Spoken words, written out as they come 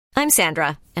I'm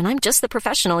Sandra, and I'm just the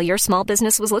professional your small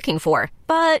business was looking for.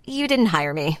 But you didn't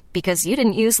hire me because you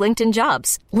didn't use LinkedIn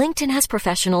Jobs. LinkedIn has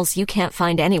professionals you can't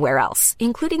find anywhere else,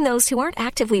 including those who aren't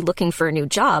actively looking for a new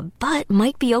job, but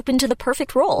might be open to the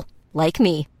perfect role, like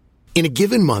me. In a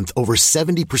given month, over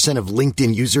 70% of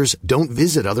LinkedIn users don't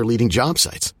visit other leading job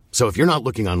sites. So if you're not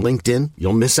looking on LinkedIn,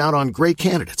 you'll miss out on great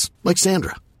candidates like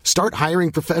Sandra. Start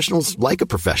hiring professionals like a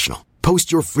professional.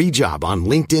 Post your free job on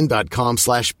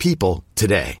linkedin.com/people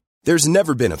today. There's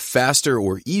never been a faster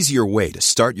or easier way to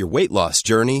start your weight loss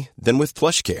journey than with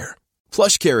PlushCare.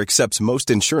 PlushCare accepts most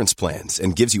insurance plans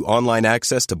and gives you online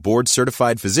access to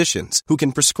board-certified physicians who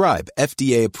can prescribe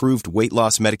FDA-approved weight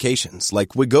loss medications like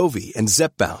Wegovy and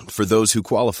Zepbound for those who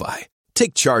qualify.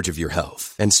 Take charge of your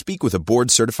health and speak with a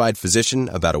board-certified physician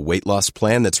about a weight loss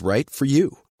plan that's right for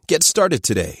you. Get started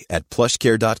today at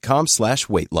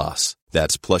plushcare.com/weight loss.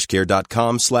 That's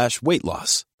plushcare.com/weight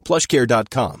loss.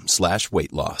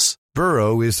 plushcare.com/weight loss.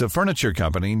 Burrow is a furniture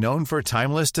company known for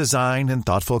timeless design and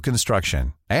thoughtful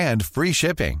construction and free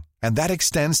shipping, and that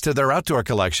extends to their outdoor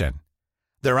collection.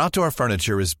 Their outdoor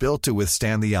furniture is built to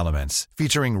withstand the elements,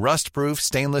 featuring rust-proof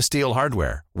stainless steel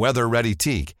hardware, weather-ready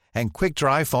teak, and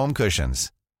quick-dry foam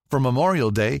cushions. For Memorial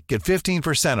Day, get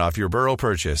 15% off your Burrow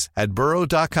purchase at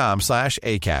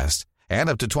burrow.com/acast and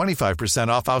up to 25%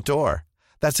 off outdoor.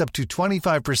 That's up to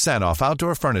 25% off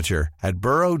outdoor furniture at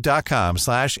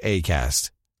burrow.com/acast.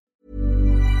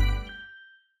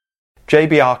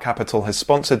 JBR Capital has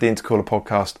sponsored the Intercooler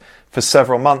podcast for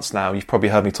several months now. You've probably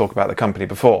heard me talk about the company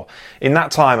before. In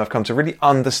that time, I've come to really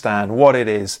understand what it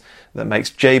is that makes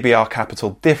JBR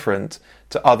Capital different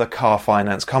to other car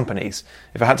finance companies.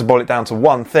 If I had to boil it down to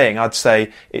one thing, I'd say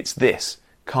it's this.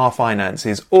 Car finance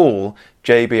is all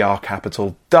JBR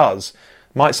Capital does.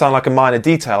 Might sound like a minor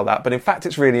detail that, but in fact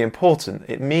it's really important.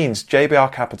 It means JBR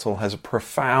Capital has a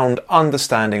profound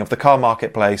understanding of the car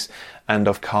marketplace and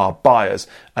of car buyers,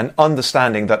 an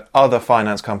understanding that other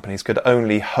finance companies could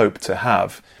only hope to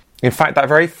have. In fact, that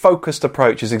very focused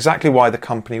approach is exactly why the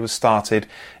company was started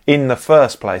in the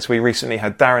first place. We recently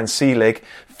had Darren Seelig,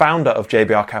 founder of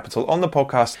JBR Capital, on the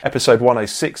podcast, episode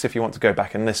 106, if you want to go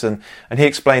back and listen. And he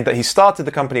explained that he started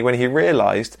the company when he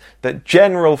realised that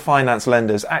general finance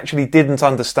lenders actually didn't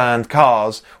understand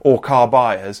cars or car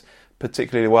buyers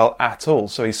particularly well at all.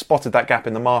 So he spotted that gap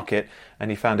in the market and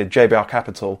he founded JBR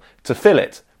Capital to fill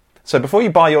it. So before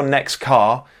you buy your next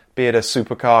car, be it a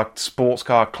supercar, sports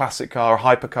car, classic car, a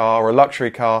hypercar or a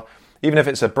luxury car, even if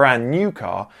it's a brand new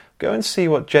car, go and see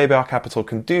what JBR Capital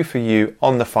can do for you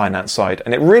on the finance side.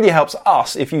 And it really helps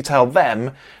us if you tell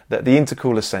them that the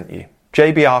Intercooler sent you.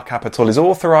 JBR Capital is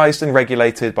authorised and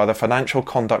regulated by the Financial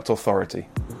Conduct Authority.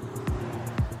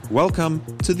 Welcome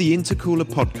to the Intercooler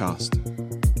podcast.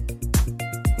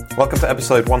 Welcome to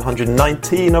episode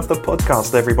 119 of the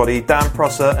podcast, everybody. Dan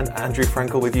Prosser and Andrew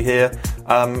Frankel with you here.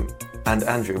 And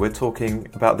Andrew, we're talking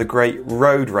about the great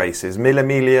road races, Mille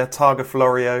Miglia, Targa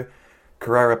Florio,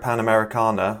 Carrera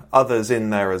Panamericana, others in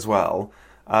there as well.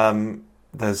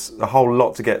 There's a whole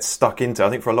lot to get stuck into. I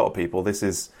think for a lot of people,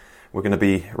 we're going to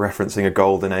be referencing a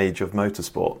golden age of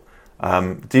motorsport.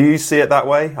 Do you see it that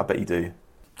way? I bet you do.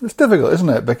 It's difficult, isn't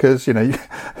it? Because,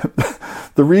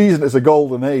 the reason it's a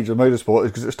golden age of motorsport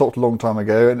is because it stopped a long time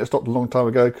ago, and it stopped a long time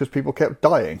ago because people kept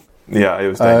dying. Yeah, it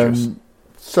was dangerous.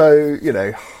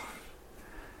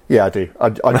 Yeah, I do.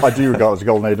 I do regard it as a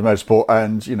golden age of motorsport,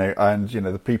 and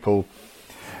the people.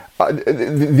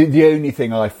 The only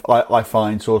thing I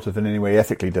find sort of in any way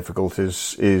ethically difficult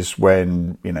is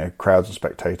when crowds and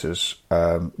spectators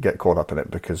get caught up in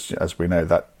it, because as we know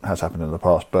that has happened in the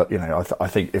past. But I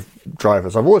think if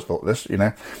drivers, I've always thought this,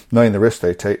 knowing the risk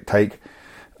they take,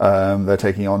 they're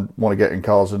taking on, want to get in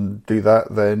cars and do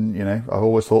that, then I've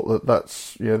always thought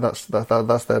that's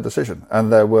their decision.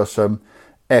 And there were some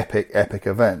epic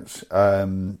events.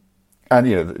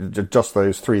 And just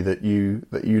those three that you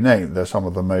named, they're some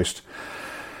of the most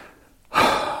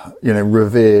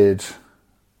revered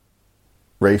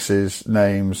races,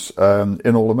 names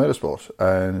in all of motorsport,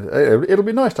 and it'll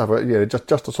be nice to have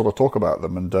just to sort of talk about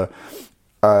them and the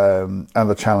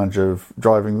challenge of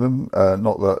driving them.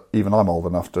 Not that even I'm old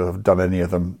enough to have done any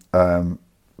of them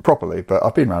properly, but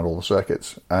I've been around all the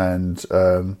circuits, and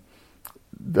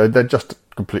they're just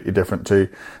completely different to.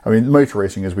 I mean, motor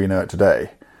racing as we know it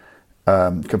today.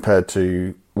 Compared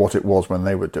to what it was when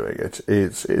they were doing it,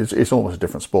 it's almost a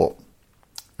different sport,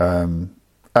 and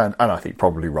I think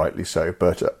probably rightly so.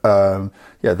 But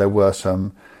there were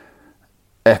some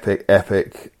epic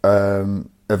events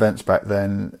back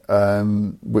then,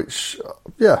 which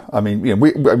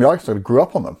I sort of grew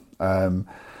up on them,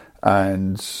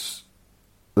 and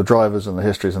the drivers and the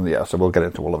histories and so we'll get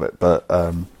into all of it. But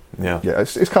Yeah,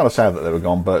 it's kind of sad that they were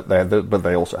gone, but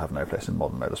they also have no place in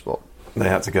modern motorsport. They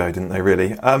had to go, didn't they,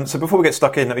 really? So before we get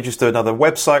stuck in, let me just do another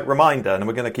website reminder, and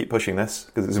we're going to keep pushing this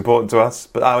because it's important to us.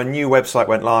 But our new website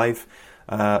went live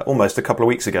almost a couple of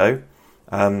weeks ago,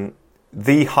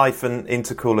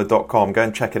 the-intercooler.com. Go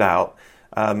and check it out.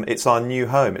 It's our new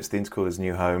home. It's the Intercooler's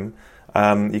new home.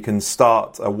 You can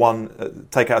start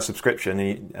take out a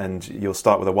subscription, and you'll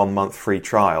start with a 1-month free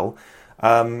trial.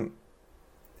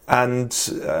 And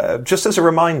just as a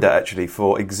reminder, actually,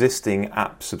 for existing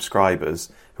app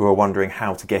subscribers who are wondering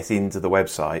how to get into the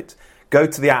website, go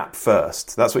to the app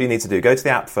first. That's what you need to do. Go to the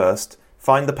app first,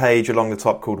 find the page along the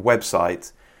top called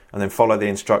website, and then follow the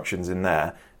instructions in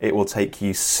there. It will take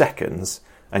you seconds,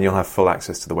 and you'll have full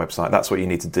access to the website. That's what you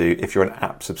need to do if you're an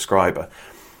app subscriber.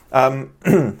 All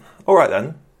right,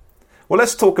 then. Well,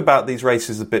 let's talk about these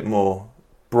races a bit more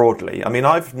broadly. I mean,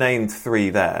 I've named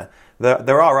 3 there.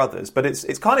 There are others, but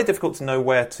it's kind of difficult to know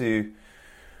where to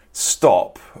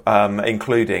stop,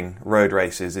 including road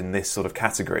races in this sort of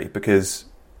category, because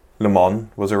Le Mans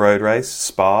was a road race,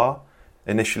 Spa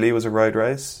initially was a road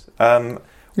race. What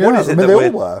is it they all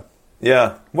were.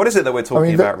 Yeah, what is it that we're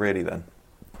talking about really then?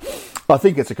 I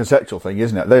think it's a conceptual thing,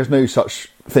 isn't it? There's no such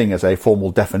thing as a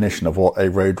formal definition of what a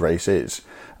road race is.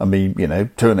 I mean,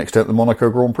 to an extent, the Monaco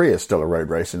Grand Prix is still a road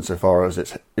race insofar as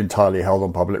it's entirely held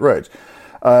on public roads.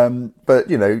 But,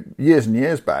 years and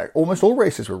years back, almost all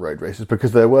races were road races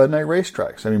because there were no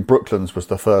racetracks. I mean, Brooklands was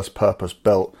the first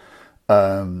purpose-built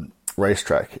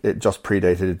racetrack. It just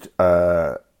predated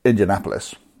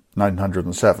Indianapolis,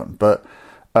 1907. But,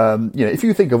 if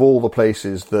you think of all the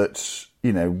places that,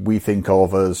 we think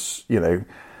of as,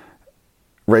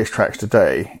 racetracks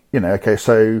today,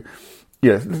 so...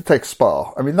 take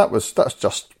Spa. I mean, that's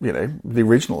just, the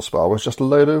original Spa was just a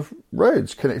load of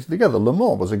roads connected together. Le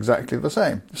Mans was exactly the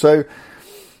same. So,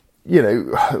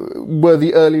 were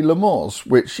the early Le Mans,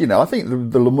 which, I think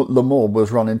the Le Mans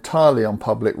was run entirely on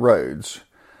public roads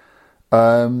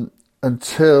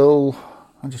until,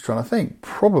 I'm just trying to think,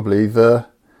 probably the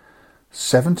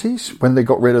 70s, when they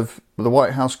got rid of the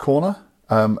White House corner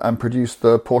and produced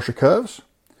the Porsche curves.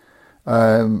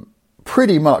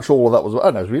 Pretty much all of that was,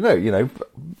 and as we know,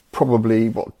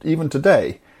 probably even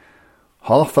today,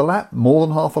 half a lap, more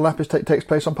than half a lap takes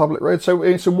place on public roads. So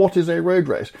what is a road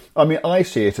race? I mean, I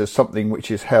see it as something which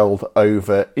is held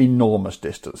over enormous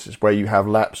distances, where you have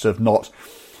laps of not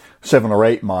 7 or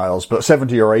 8 miles, but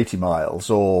 70 or 80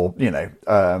 miles, or,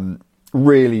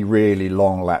 really, really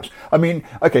long laps. I mean,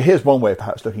 okay, here's one way of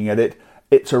perhaps looking at it.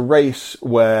 It's a race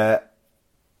where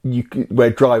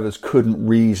drivers couldn't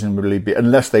reasonably be,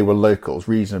 unless they were locals,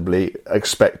 reasonably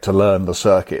expect to learn the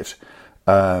circuit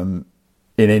in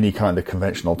any kind of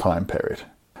conventional time period.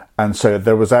 And so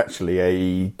there was actually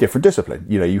a different discipline.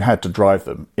 You had to drive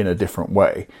them in a different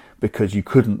way because you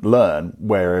couldn't learn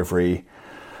where every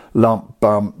lump,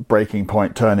 bump, braking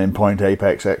point, turn-in point,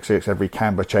 apex, exit, every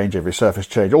camber change, every surface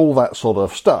change, all that sort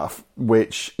of stuff,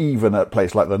 which even at a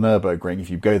place like the Nürburgring, if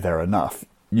you go there enough,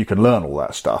 you can learn all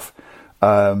that stuff.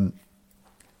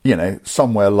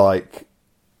 Somewhere like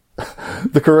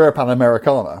the Carrera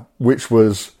Panamericana, which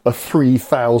was a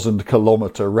 3,000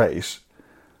 kilometre race,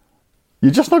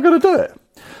 you're just not going to do it.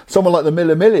 Somewhere like the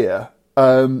Mille Miglia,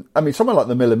 and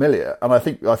I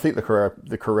think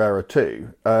the Carrera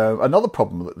too. Another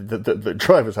problem that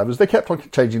drivers have is they kept on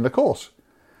changing the course.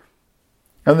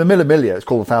 And the Mille Miglia, it's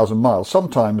called 1,000 miles.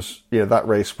 Sometimes, that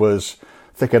race was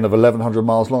thick end of 1,100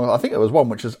 miles long. I think there was one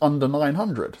which was under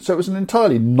 900. So it was an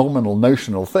entirely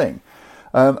notional thing.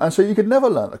 And so you could never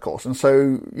learn the course. And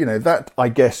so, that, I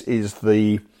guess, is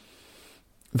the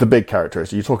big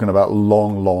characteristic. You're talking about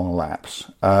long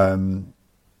laps.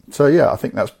 So, yeah, I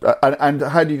think that's... And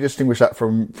how do you distinguish that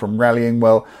from rallying?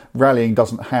 Well, rallying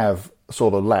doesn't have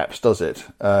sort of laps, does it?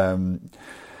 But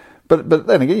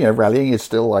then again, rallying is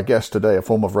still, I guess, today a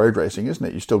form of road racing, isn't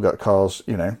it? You still got cars,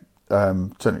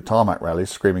 certainly tarmac rallies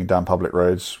screaming down public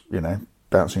roads,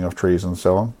 bouncing off trees and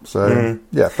so on. So,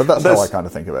 yeah, but that's how I kind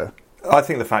of think about it. I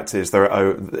think the fact is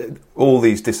all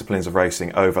these disciplines of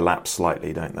racing overlap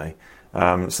slightly, don't they?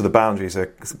 So the boundaries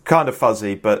are kind of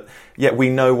fuzzy, but yet we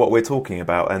know what we're talking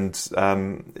about, and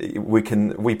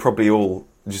we probably all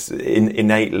just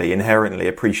inherently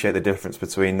appreciate the difference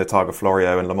between the Targa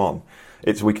Florio and Le Mans.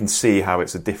 We can see how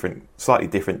it's a slightly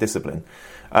different discipline,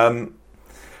 and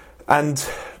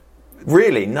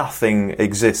really nothing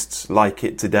exists like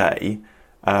it today,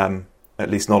 at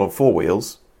least not on 4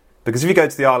 wheels. Because if you go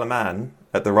to the Isle of Man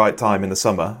at the right time in the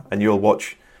summer, and you'll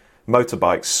watch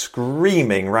motorbikes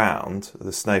screaming round the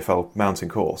Snaefell mountain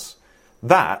course,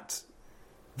 that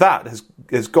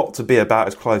has got to be about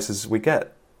as close as we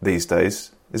get these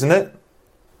days, isn't it?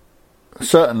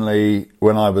 certainly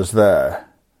when I was there,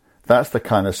 that's the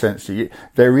kind of sense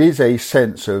there is a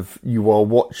sense of you are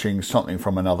watching something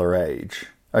from another age.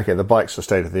 Okay, the bikes are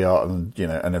state of the art and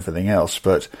and everything else,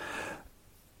 but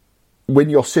when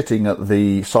you're sitting at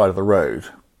the side of the road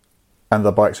and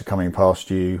the bikes are coming past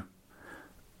you,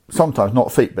 sometimes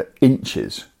not feet but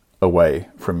inches away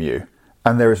from you,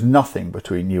 and there is nothing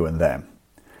between you and them,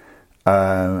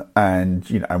 and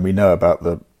we know about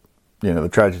the the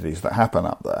tragedies that happen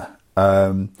up there.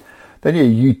 Then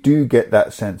you do get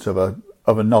that sense of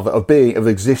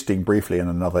existing briefly in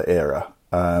another era,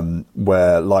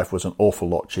 where life was an awful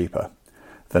lot cheaper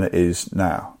than it is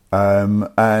now.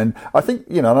 And I think,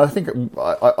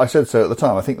 I said so at the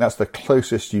time, I think that's the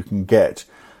closest you can get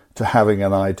to having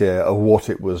an idea of what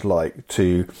it was like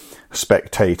to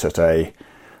spectate at a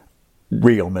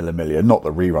real Mille Miglia, not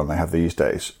the rerun they have these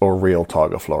days, or real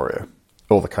Targa Florio,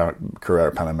 or the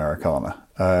Carrera Panamericana,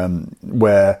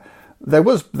 where there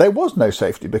was no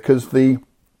safety because the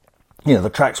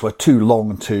tracks were too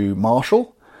long to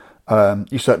marshal.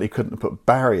 You certainly couldn't put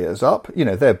barriers up.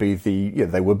 There'd be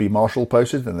they would be marshal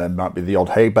posted, and there might be the odd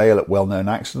hay bale at well-known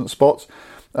accident spots.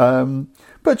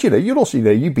 But you'd also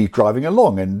you'd be driving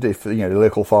along, and if the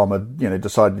local farmer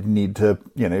decided he needed to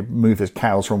move his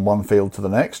cows from one field to the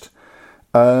next,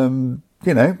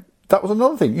 that was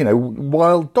another thing.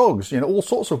 Wild dogs, all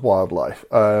sorts of wildlife,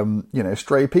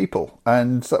 stray people,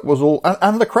 and that was all,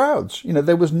 and the crowds.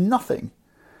 There was nothing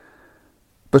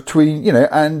between,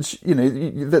 there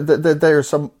are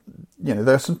some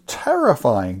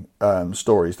terrifying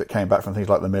stories that came back from things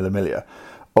like the Mille Miglia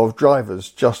of drivers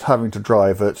just having to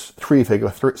drive at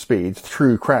three-figure speeds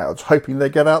through crowds, hoping they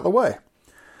get out of the way.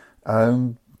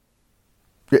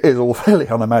 It is all fairly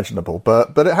unimaginable,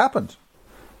 but it happened.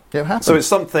 It happened. So it's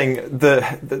something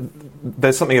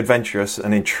there's something adventurous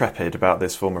and intrepid about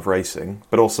this form of racing,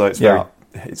 but also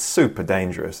it's super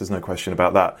dangerous. There's no question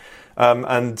about that.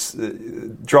 And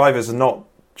drivers are not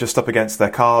just up against their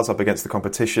cars, up against the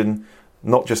competition,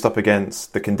 not just up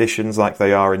against the conditions like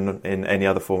they are in any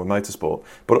other form of motorsport,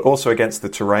 but also against the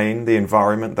terrain, the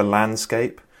environment, the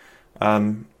landscape.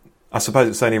 I suppose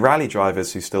it's only rally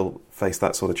drivers who still face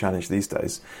that sort of challenge these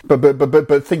days.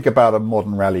 But think about a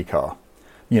modern rally car.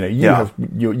 You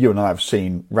and I have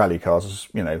seen rally cars,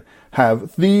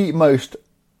 have the most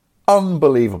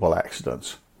unbelievable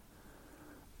accidents.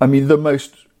 I mean, the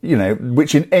most,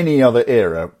 which in any other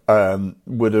era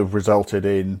would have resulted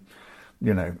in,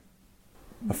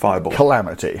 a fireball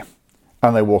calamity,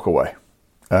 and they walk away.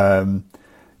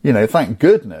 Thank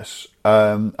goodness.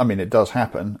 It does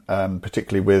happen,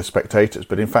 particularly with spectators,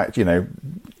 but in fact,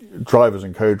 drivers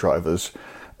and co-drivers,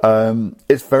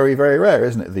 it's very, very rare,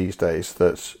 isn't it, these days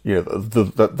that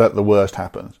that the worst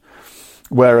happens.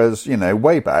 Whereas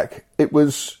way back it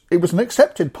was an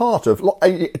accepted part of,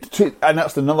 and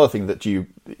that's another thing that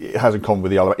it has in common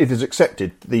with the Isle of Man. It is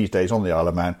accepted these days on the Isle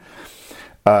of Man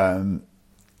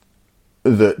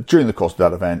that during the course of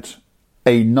that event,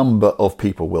 a number of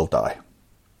people will die.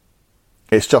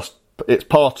 It's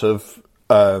part of.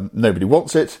 Nobody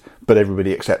wants it, but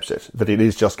everybody accepts it, that it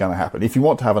is just going to happen. If you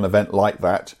want to have an event like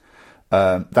that,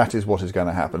 that is what is going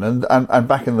to happen. And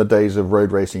back in the days of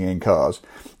road racing in cars,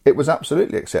 it was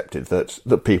absolutely accepted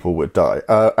that people would die.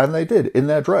 And they did, in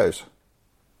their droves.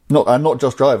 Not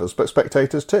just drivers, but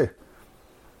spectators too.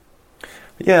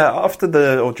 Yeah,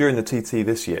 during the TT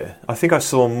this year, I think I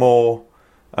saw more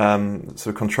sort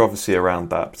of controversy around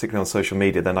that, particularly on social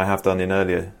media, than I have done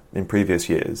in previous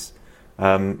years.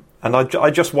 And I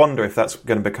just wonder if that's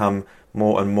going to become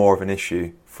more and more of an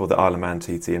issue for the Isle of Man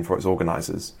TT and for its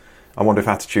organisers. I wonder if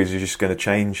attitudes are just going to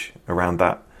change around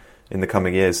that in the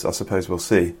coming years. I suppose we'll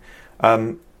see.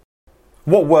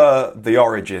 What were the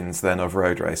origins then of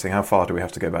road racing? How far do we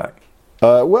have to go back?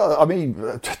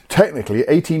 Technically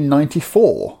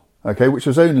 1894, which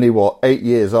was only, 8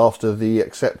 years after the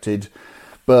accepted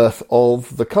birth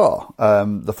of the car.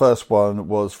 The first one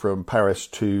was from Paris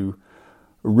to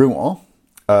Rouen,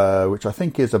 which I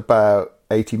think is about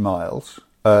 80 miles.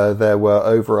 There were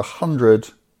over 100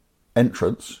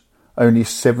 entrants, only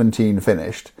 17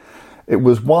 finished. It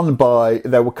was won by,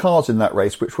 there were cars in that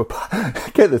race which were,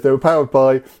 get this, they were powered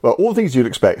by, all the things you'd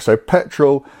expect, so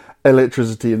petrol,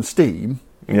 electricity and steam.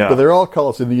 Yeah. But there are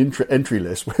cars in the entry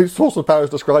list whose source of power is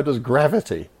described as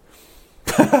gravity.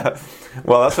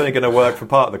 Well, that's only going to work for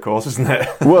part of the course, isn't it?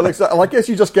 Well, exactly. I guess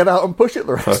you just get out and push it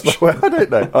the rest of the way. I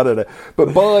don't know.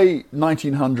 But by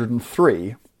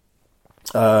 1903,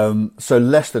 so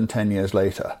less than 10 years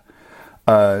later,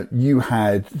 you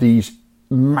had these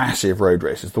massive road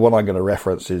races. The one I'm going to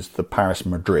reference is the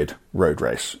Paris-Madrid road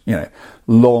race.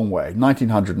 Long way,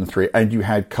 1903, and you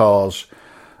had cars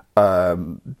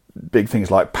big things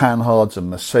like Panhards and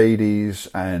Mercedes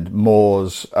and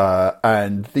Moors,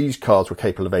 and these cars were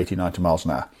capable of 80, 90 miles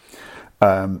an hour.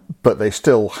 But they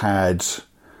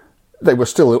were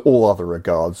still in all other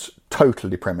regards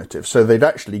totally primitive. So they'd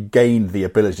actually gained the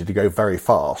ability to go very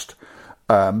fast,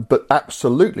 but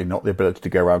absolutely not the ability to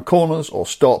go around corners or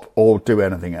stop or do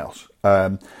anything else.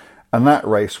 And that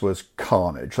race was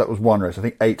carnage. That was one race. I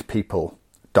think 8 people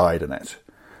died in it,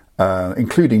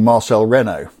 including Marcel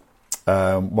Renault,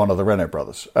 one of the Renault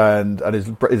brothers, and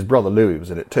his brother Louis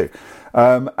was in it too.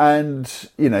 And,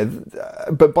 you know,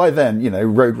 but by then, you know,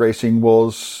 road racing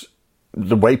was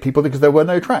the way people did because there were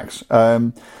no tracks.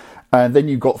 And then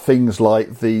you've got things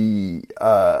like the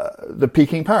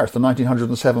Peking Paris, the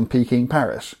 1907 Peking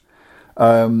Paris.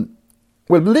 Well,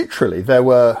 literally, there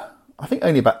were, I think,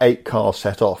 only about 8 cars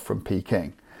set off from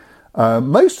Peking.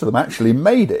 Most of them actually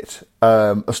made it,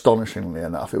 astonishingly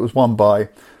enough. It was won by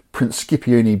Prince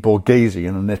Scipione Borghese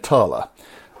in a Nitala,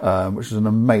 which is an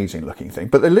amazing looking thing.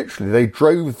 But they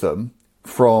drove them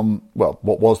from, well,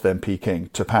 what was then Peking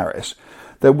to Paris.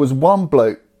 There was one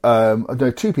bloke,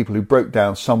 2 people who broke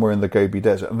down somewhere in the Gobi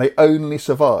Desert, and they only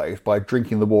survived by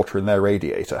drinking the water in their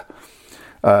radiator.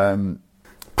 So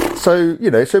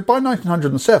by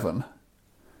 1907,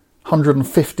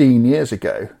 115 years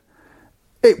ago,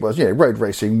 it was, road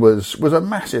racing was a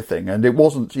massive thing, and it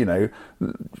wasn't, let's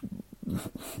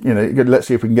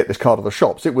see if we can get this car to the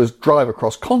shops. It was drive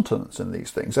across continents in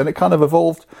these things, and it kind of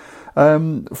evolved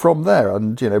from there.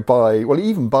 And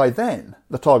even by then,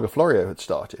 the Targa Florio had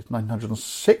started.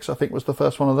 1906, I think, was the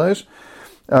first one of those.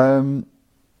 And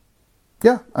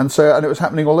it was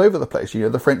happening all over the place.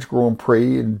 The French Grand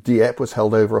Prix in Dieppe was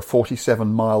held over a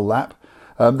 47-mile lap.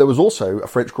 There was also a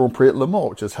French Grand Prix at Le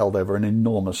Mans, which was held over an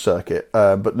enormous circuit,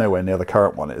 but nowhere near the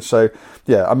current one is. So,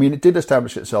 it did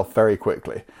establish itself very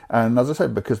quickly. And as I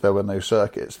said, because there were no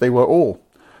circuits, they were all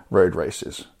road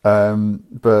races. So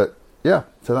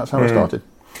that's how it started.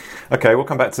 Okay, we'll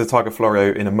come back to the Targa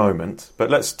Florio in a moment,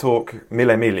 but let's talk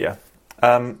Mille Miglia.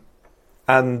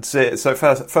 So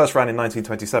first ran in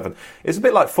 1927. It's a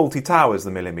bit like Fawlty Towers, the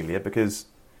Mille Miglia, because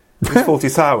these Fawlty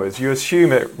Towers, you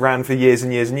assume it ran for years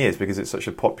and years and years because it's such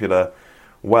a popular,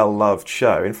 well-loved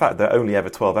show. In fact, there are only ever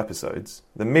 12 episodes.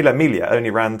 The Mille Miglia only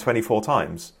ran 24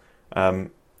 times.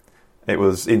 It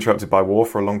was interrupted by war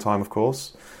for a long time, of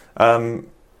course. And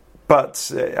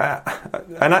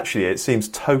actually, it seems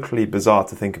totally bizarre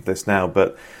to think of this now,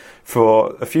 but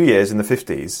for a few years in the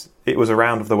 50s, it was a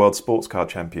round of the World Sports Car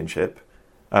Championship.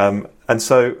 And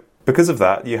so, because of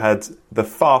that, you had the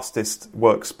fastest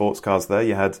work sports cars there,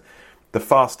 you had the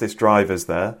fastest drivers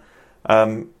there,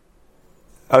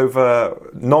 over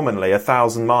nominally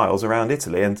 1,000 miles around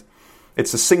Italy. And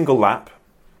it's a single lap.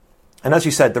 And as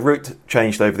you said, the route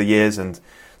changed over the years, and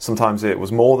sometimes it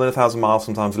was more than 1,000 miles,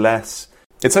 sometimes less.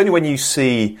 It's only when you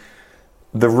see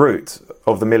the route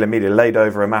of the Mille Miglia laid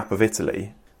over a map of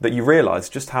Italy that you realise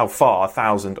just how far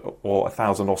 1,000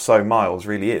 or so miles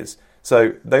really is.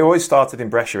 So they always started in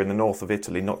Brescia in the north of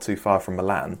Italy, not too far from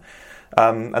Milan.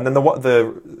 And then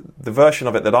the version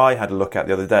of it that I had a look at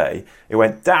the other day, it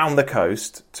went down the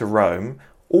coast to Rome,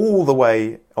 all the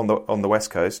way on the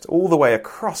west coast, all the way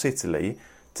across Italy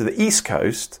to the east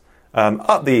coast,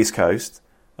 up the east coast,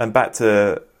 and back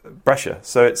to Brescia.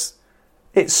 So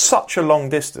it's such a long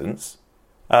distance,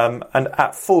 and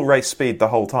at full race speed the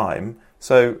whole time.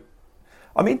 So,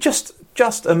 I mean, just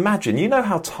imagine. You know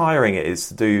how tiring it is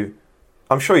to do.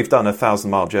 I'm sure you've done a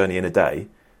 1,000-mile journey in a day.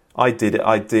 I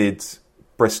did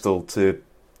Bristol to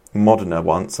Modena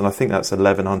once, and I think that's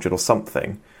 1,100 or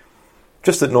something.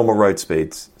 Just at normal road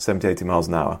speeds, 70, 80 miles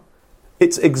an hour.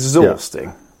 It's exhausting.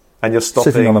 Yeah. And you're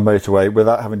stopping... Sitting on a motorway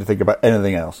without having to think about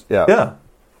anything else. Yeah. Yeah.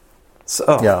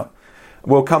 So, yeah.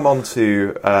 We'll come on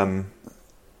to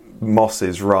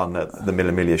Moss's run at the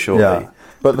Mille Miglia shortly. Yeah.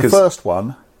 But the first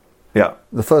one... Yeah.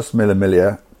 The first Mille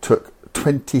Miglia took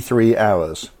 23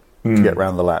 hours to get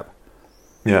round the lap.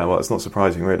 Yeah, well, it's not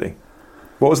surprising, really.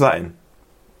 What was that in?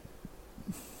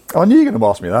 I knew you were going to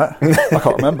ask me that. I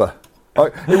can't remember.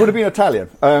 It would have been Italian.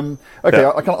 Okay,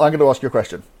 yeah. I'm going to ask you a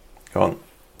question. Go on.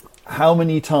 How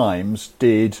many times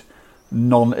did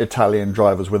non-Italian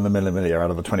drivers win the Mille Miglia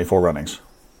out of the 24 runnings?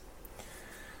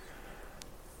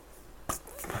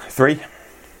 3.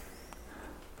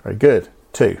 Very good.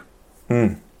 2.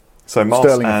 So Moss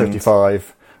Sterling in and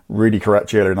 55, Rudy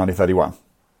Caracciolo in 1931.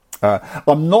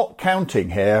 I'm not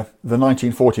counting here the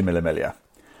 1940 Mille Miglia,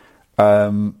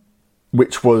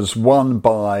 which was won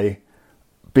by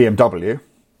BMW,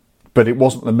 but it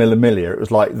wasn't the Mille Miglia. It was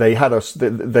like they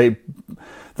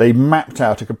mapped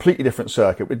out a completely different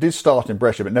circuit. It did start in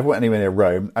Brescia, but never went anywhere near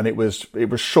Rome, and it was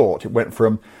short. It went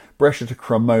from Brescia to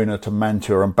Cremona to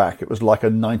Mantua and back, it was like a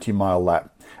 90-mile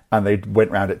lap, and they went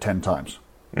round it 10 times.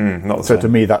 To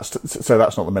me, that's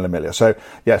not the Mille Miglia. So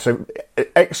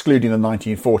excluding the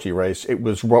 1940 race, it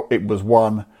was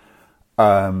won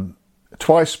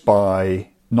twice by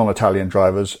non-Italian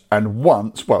drivers, and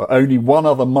only one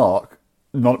other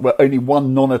only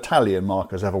one non-Italian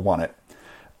mark has ever won it,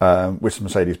 which is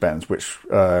Mercedes-Benz, which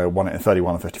won it in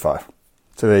 31 and 55.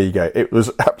 So there you go. It was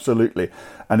absolutely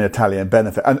an Italian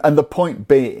benefit, and the point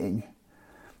being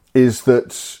is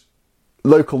that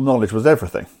local knowledge was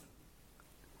everything.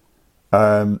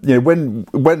 When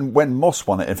Moss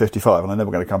won it in 55, and I'm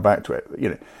never going to come back to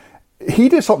it, he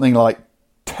did something like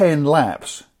 10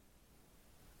 laps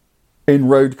in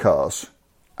road cars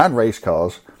and race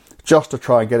cars just to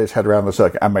try and get his head around the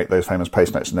circuit and make those famous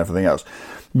pace notes and everything else.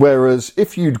 Whereas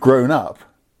if you'd grown up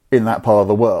in that part of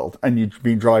the world and you'd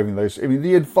been driving those,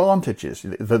 the advantages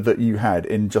that you had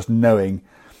in just knowing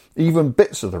even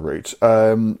bits of the route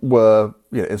were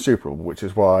insuperable, which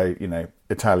is why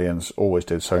Italians always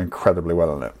did so incredibly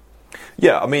well on it.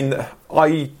 Yeah,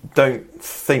 I don't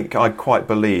think I quite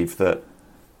believe that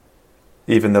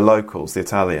even the locals, the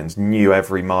Italians, knew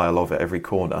every mile of it, every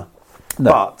corner.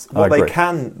 No, but what they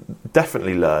can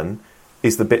definitely learn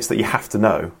is the bits that you have to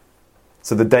know.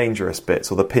 So the dangerous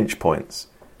bits or the pinch points.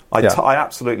 I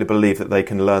absolutely believe that they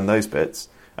can learn those bits,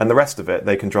 and the rest of it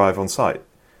they can drive on site.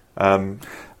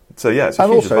 So yeah, it's a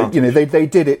huge advantage. They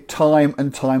did it time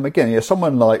and time again.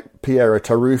 Someone like Piero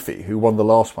Taruffi, who won the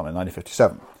last one in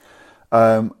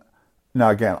 1957. Now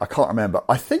again, I can't remember.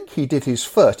 I think he did his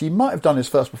first. He might have done his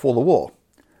first before the war.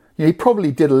 He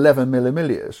probably did 11 Mille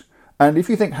Miglias. And if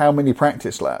you think how many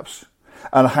practice laps,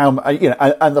 and how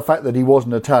and the fact that he was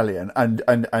an Italian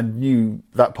and knew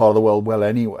that part of the world well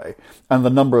anyway, and the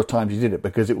number of times he did it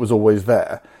because it was always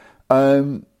there,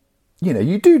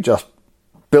 you do just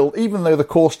build, even though the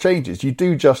course changes, you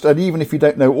do just, and even if you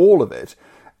don't know all of it,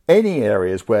 any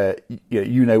areas where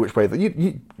you know which way that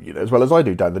you know as well as I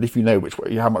do, Dan, that if you know which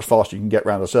way, how much faster you can get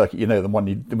around a circuit, the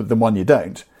one you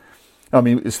don't.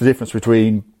 It's the difference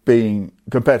between being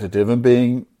competitive and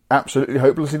being absolutely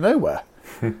hopelessly nowhere.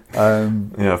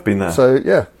 Yeah, I've been there. So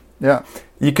yeah.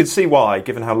 You could see why,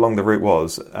 given how long the route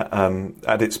was.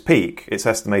 At its peak, it's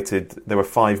estimated there were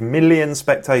 5 million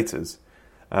spectators.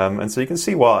 And so you can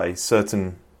see why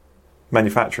certain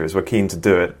manufacturers were keen to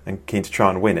do it and keen to try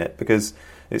and win it, because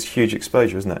it's huge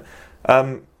exposure, isn't it?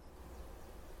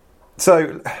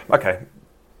 Okay,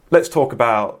 let's talk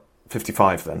about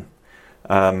 55 then.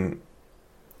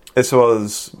 This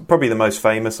was probably the most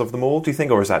famous of them all, do you think,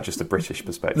 or is that just a British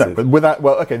perspective? No, but with that,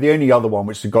 the only other one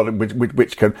which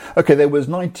can... Okay, there was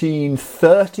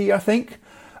 1930, I think,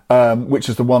 which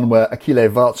is the one where Achille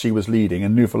Varzi was leading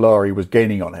and Nuvolari was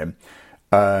gaining on him.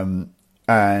 And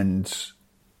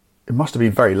it must have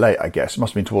been very late, I guess. It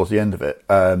must have been towards the end of it,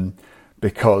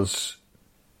 because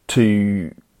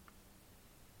to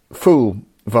fool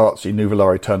Varzi,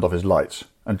 Nuvolari turned off his lights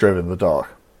and drove in the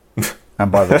dark. And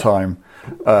by the time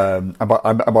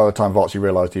Varzi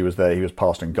realised he was there, he was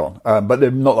past and gone. But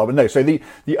they're not that. No. So the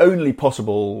only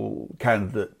possible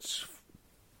candidates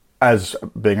as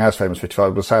being as famous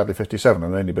 55 was sadly 57,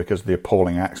 and only because of the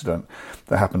appalling accident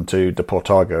that happened to De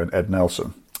Portago and Ed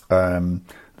Nelson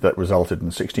that resulted in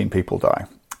 16 people dying.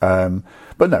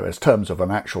 But no, in terms of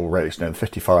an actual race, the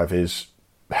 55 is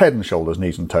head and shoulders,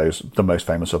 knees and toes, the most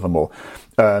famous of them all.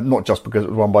 Not just because it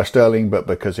was won by Sterling, but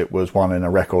because it was won in a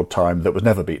record time that was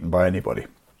never beaten by anybody.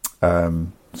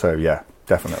 So yeah,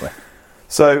 definitely.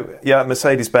 So yeah,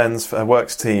 Mercedes-Benz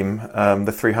works team,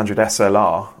 the 300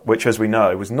 SLR, which as we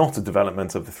know was not a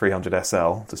development of the 300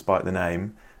 SL, despite the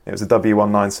name. It was a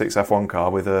W196 F1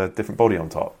 car with a different body on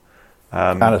top.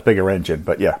 And a bigger engine,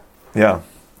 but yeah. Yeah.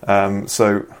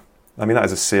 So, that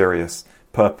is a serious,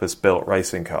 purpose-built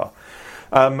racing car.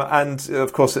 And,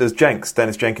 of course, there's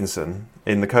Dennis Jenkinson,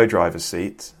 in the co-driver's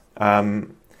seat, as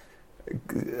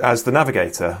the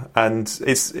navigator. And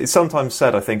it's sometimes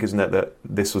said, I think, isn't it, that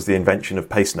this was the invention of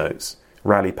pace notes,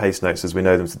 rally pace notes as we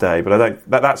know them today. But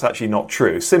that's actually not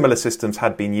true. Similar systems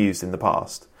had been used in the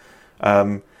past.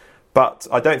 But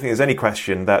I don't think there's any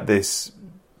question that this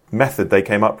method they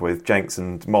came up with, Jenks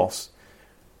and Moss,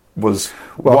 was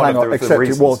one of the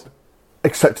reasons.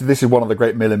 Except this is one of the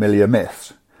great Mille Miglia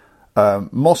myths.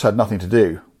 Moss had nothing to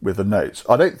do with the notes.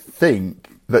 I don't think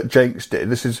that Jenks did.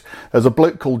 There's a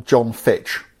bloke called John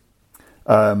Fitch,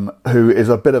 who is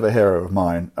a bit of a hero of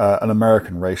mine, an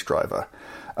American race driver.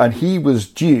 And he was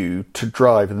due to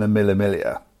drive in the Mille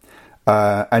Miglia.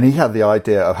 And he had the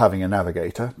idea of having a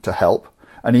navigator to help.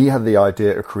 And he had the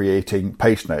idea of creating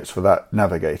pace notes for that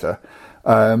navigator.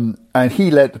 And he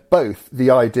led both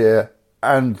the idea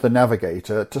and the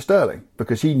Navigator to Sterling,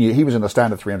 because he knew he was in a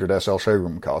standard 300 SL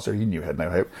showroom car, so he knew he had no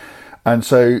hope. And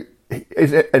so,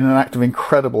 in an act of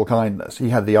incredible kindness, he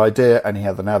had the idea and he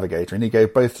had the Navigator, and he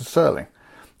gave both to Sterling.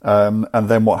 And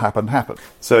then what happened.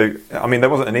 So, I mean, there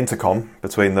wasn't an intercom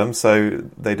between them, so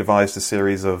they devised a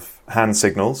series of hand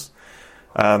signals,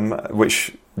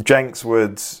 which Jenks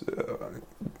would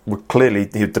clearly,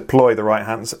 he'd deploy the right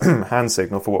hand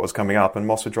signal for what was coming up, and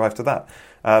Moss would drive to that.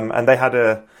 And they had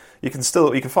you can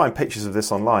find pictures of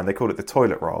this online. They called it the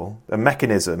toilet roll, a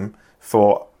mechanism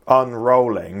for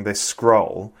unrolling this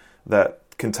scroll that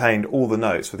contained all the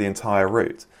notes for the entire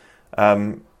route.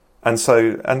 And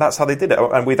that's how they did it.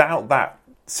 And without that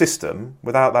system,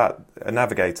 without that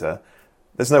navigator,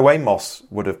 there's no way Moss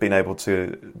would have been able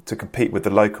to compete with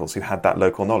the locals who had that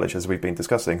local knowledge, as we've been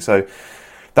discussing. So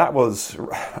that was,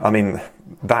 I mean,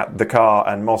 that the car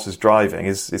and Moss's driving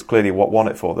is clearly what won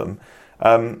it for them.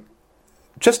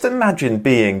 Just imagine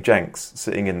being Jenks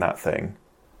sitting in that thing.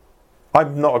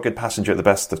 I'm not a good passenger at the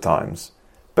best of times,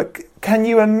 but can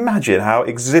you imagine how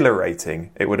exhilarating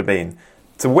it would have been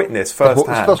to witness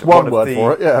firsthand? That's one word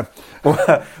for it, yeah.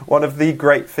 One of the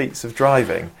great feats of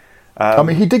driving. I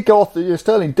mean, he did go off.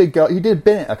 Sterling did go. He did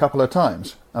bin it a couple of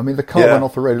times. I mean, the car went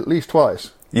off the road at least twice.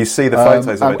 You see the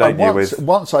photos of it, don't you?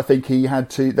 Once, I think they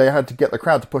had to get the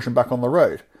crowd to push him back on the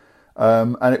road,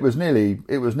 and it was nearly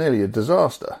a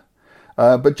disaster.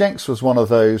 But Jenks was one of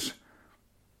those.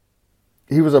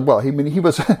 He was a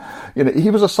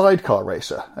sidecar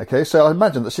racer. Okay, so I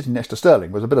imagine that sitting next to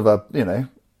Sterling was a bit of a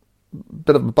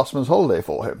busman's holiday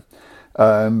for him,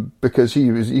 because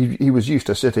he was used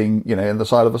to sitting in the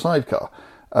side of a sidecar,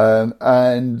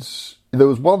 and there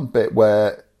was one bit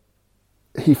where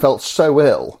he felt so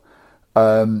ill,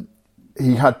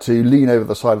 he had to lean over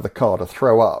the side of the car to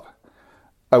throw up,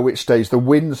 at which stage the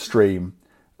wind stream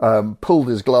pulled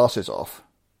his glasses off,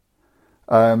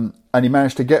 and he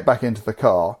managed to get back into the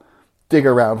car, dig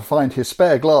around, find his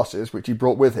spare glasses, which he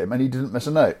brought with him, and he didn't miss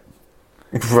a note.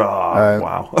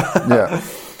 Wow. Yeah.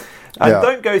 And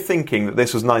don't go thinking that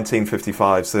this was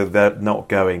 1955, so they're not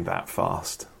going that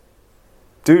fast.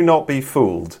 Do not be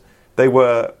fooled. They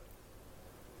were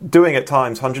doing at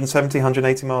times 170,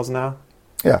 180 miles an hour.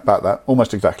 Yeah, about that.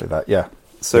 Almost exactly that, yeah.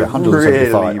 So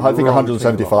 175. Really I think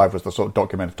 175 was the sort of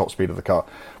documented top speed of the car.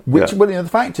 Which, the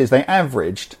fact is, they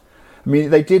averaged. I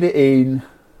mean, they did it in.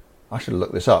 I should have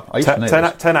looked this up. I used to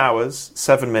know 10 hours,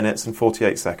 7 minutes and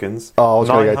 48 seconds. Oh, I was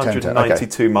going to go 10.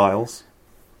 992 miles.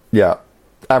 Yeah.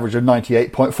 Average of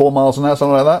 98.4 miles an hour,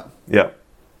 something like that? Yeah.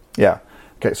 Yeah.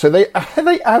 Okay, so they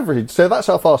averaged, so that's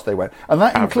how fast they went. And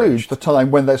that includes the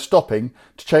time when they're stopping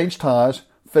to change tyres,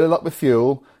 fill it up with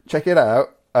fuel, check it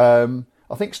out.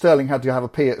 I think Sterling had to have a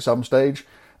pee at some stage.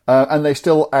 And they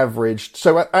still averaged,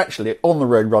 so actually on the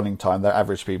road running time, their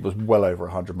average speed was well over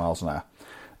 100 miles an hour.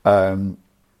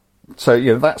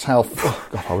 So, that's how...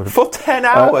 For 10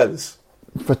 hours?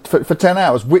 For 10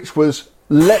 hours, which was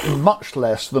much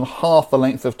less than half the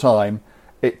length of time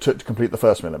it took to complete the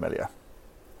first Mille Miglia.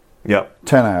 Yep.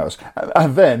 10 hours.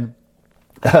 And then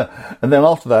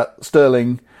after that,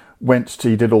 Sterling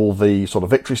he did all the sort of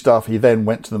victory stuff. He then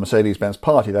went to the Mercedes-Benz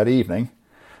party that evening.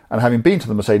 And having been to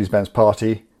the Mercedes-Benz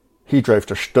party, he drove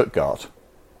to Stuttgart.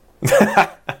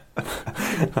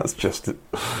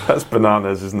 That's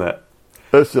bananas, isn't it?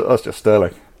 That's just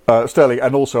Sterling. Sterling,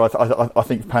 and also I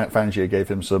think Fangio gave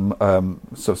him some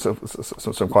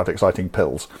quite exciting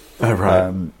pills. Oh, right.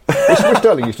 Which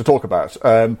Sterling used to talk about.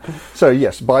 So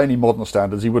yes, by any modern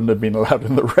standards, he wouldn't have been allowed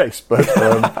in the race. But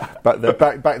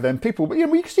back then, people,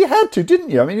 because you had to, didn't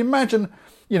you? I mean, imagine,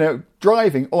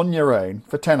 driving on your own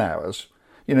for 10 hours.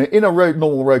 In a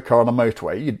normal road car on a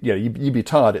motorway, you'd be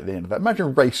tired at the end of that.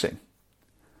 Imagine racing,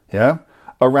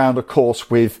 around a course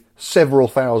with several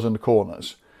thousand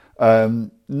corners. No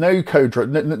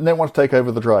one to take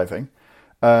over the driving.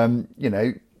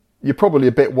 You're probably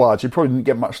a bit wired. You probably didn't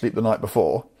get much sleep the night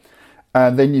before,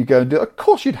 and then you go and do. Of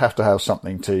course, you'd have to have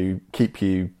something to keep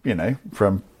you,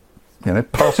 from,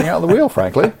 passing out of the wheel.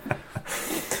 Frankly.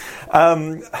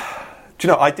 Do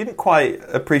you know, I didn't quite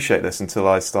appreciate this until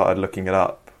I started looking it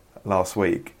up last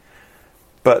week.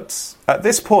 But at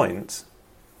this point,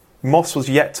 Moss was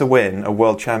yet to win a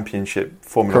World Championship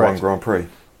Formula One Grand Prix.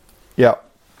 Yeah.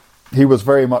 He was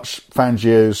very much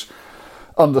Fangio's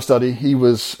understudy. He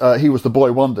was the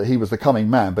boy wonder. He was the coming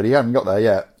man, but he hadn't got there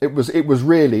yet. It was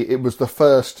the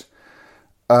first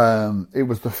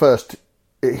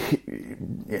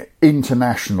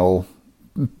international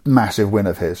massive win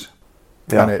of his.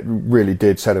 Yeah. And it really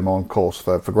did set him on course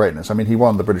for greatness. I mean, he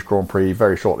won the British Grand Prix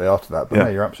very shortly after that. But no,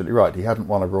 you're absolutely right. He hadn't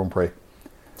won a Grand Prix.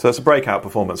 So it's a breakout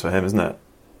performance for him, isn't it?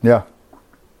 Yeah.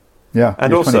 Yeah.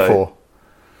 And also, 24.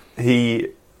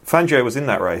 Fangio was in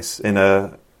that race in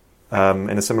a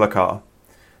similar car,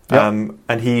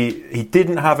 and he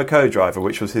didn't have a co-driver,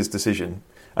 which was his decision.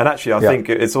 And actually, I think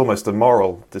it's almost a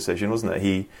moral decision, wasn't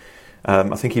it?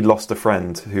 I think he lost a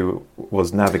friend who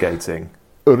was navigating.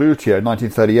 Urrutia,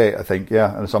 1938, I think,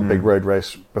 and some big road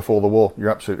race before the war.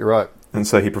 You're absolutely right. And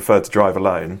so he preferred to drive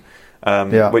alone,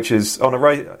 which is on a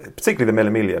race, particularly the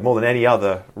Mille Miglia, more than any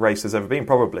other race there's ever been.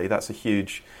 Probably that's a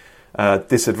huge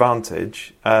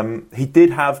disadvantage. He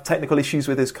did have technical issues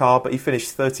with his car, but he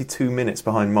finished 32 minutes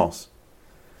behind Moss.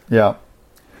 Yeah.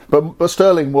 But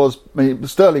Sterling would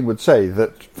say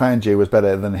that Fangio was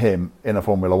better than him in a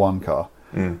Formula One car.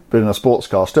 But in a sports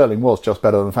car, Sterling was just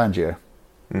better than Fangio.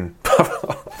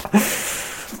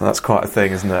 That's quite a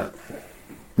thing, isn't it?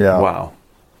 Yeah. Wow.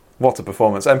 What a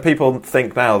performance. And people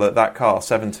think now that car,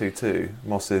 722,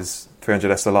 Moss's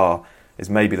 300 SLR, is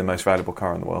maybe the most valuable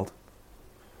car in the world.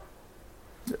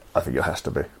 I think it has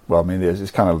to be. Well, I mean,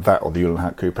 it's kind of that or the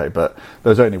Uhlenhaut Coupe, but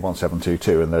there's only one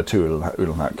 722 and there are two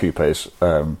Uhlenhaut Coupes.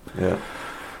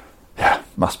 Yeah,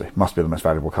 must be the most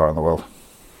valuable car in the world.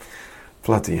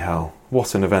 Bloody hell.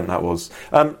 What an event that was.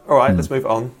 All right, let's move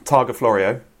on. Targa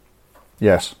Florio.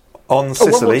 Yes. On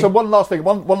Sicily. One last thing.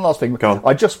 Go on.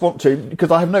 I just want to,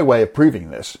 because I have no way of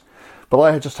proving this, but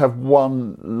I just have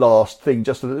one last thing,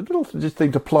 just a little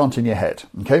thing to plant in your head.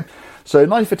 Okay, so in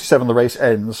 1957 the race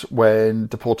ends when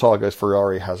Deportago's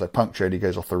Ferrari has a puncture and he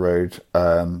goes off the road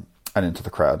and into the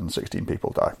crowd, and 16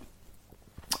 people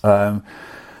die.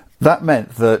 That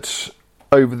meant that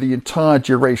over the entire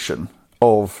duration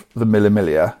of the Mille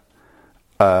Miglia,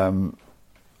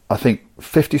 I think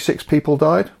 56 people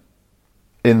died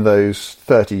in those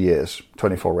 30 years,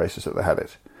 24 races that they had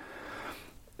it.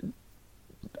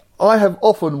 I have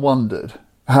often wondered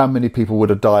how many people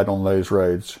would have died on those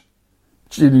roads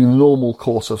during the normal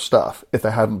course of stuff if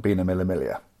there hadn't been a Mille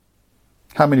Miglia.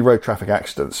 How many road traffic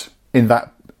accidents over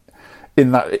that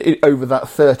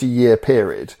 30-year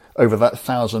period, over that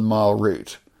 1,000-mile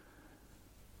route?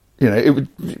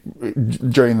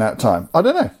 During that time, I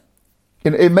don't know.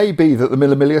 It may be that the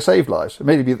Mille Miglia saved lives. It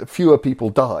may be that fewer people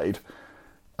died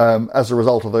as a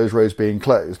result of those roads being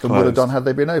closed than would have done had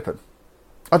they been open.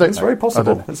 I don't know. It's very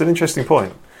possible. It's an interesting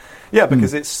point. Yeah,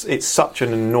 because it's such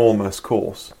an enormous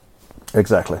course.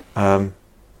 Exactly. An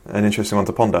interesting one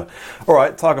to ponder. All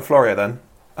right, Targa Florio then.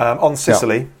 On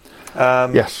Sicily.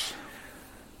 Yes.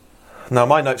 Now,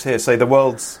 my notes here say the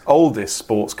world's oldest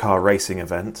sports car racing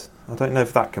event. I don't know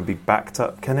if that can be backed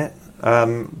up, can it?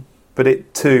 But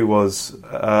it too was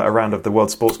a round of the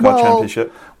World Sports Car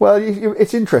Championship. Well,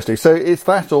 it's interesting. So it's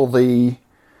that or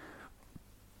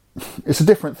it's a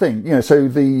different thing. So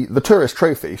the Tourist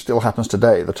Trophy still happens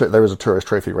today. There is a Tourist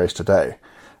Trophy race today.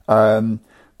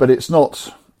 But it's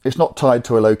not tied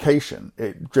to a location.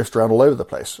 It drifts around all over the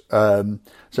place. So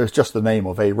it's just the name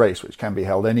of a race which can be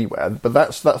held anywhere. But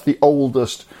that's the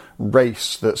oldest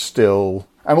race that's still...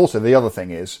 And also the other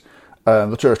thing is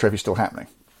the Tourist Trophy is still happening.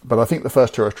 But I think the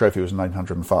first Tourist Trophy was in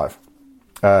 1905.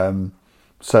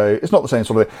 So it's not the same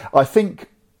sort of thing. I think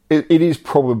it is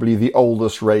probably the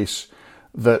oldest race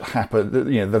that happened,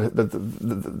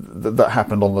 that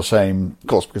happened on the same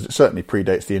course, because it certainly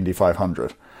predates the Indy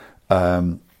 500,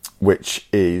 which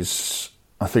is,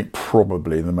 I think,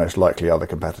 probably the most likely other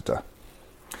competitor.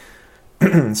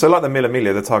 So like the Mille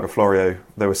Miglia, the Targa Florio,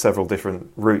 there were several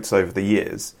different routes over the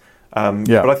years.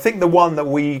 But I think the one that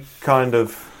we kind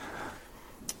of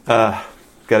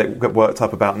get worked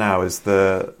up about now is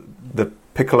the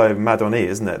Piccolo Madonni,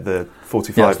 isn't it? The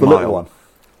 45 the mile. Little one.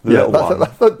 The little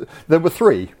one. There were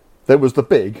three. There was the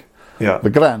big, the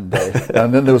Grande,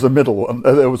 and then there was a middle one.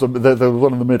 There was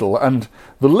one in the middle, and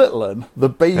the little one, the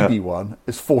baby one,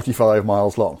 is 45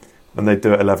 miles long. And they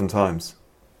do it 11 times.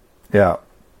 Yeah.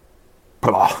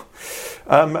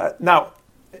 Now,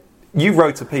 you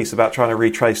wrote a piece about trying to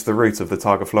retrace the route of the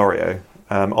Targa Florio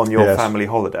on your family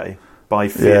holiday by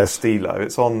Fiat Stilo.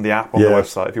 It's on the app on the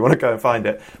website if you want to go and find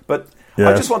it. But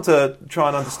I just want to try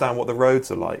and understand what the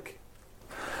roads are like.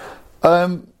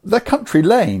 They're country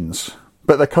lanes,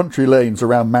 but they're country lanes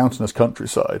around mountainous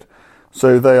countryside.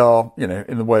 So they are,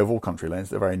 in the way of all country lanes,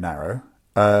 they're very narrow.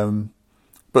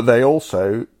 But they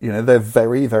also, they're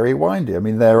very, very windy. I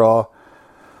mean, there are...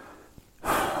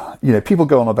 people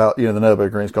go on about, the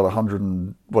Nürburgring's got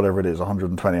 120,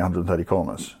 130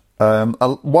 corners.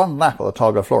 One lap of the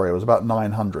Targa Florio was about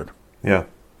 900. Yeah.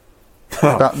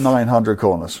 About 900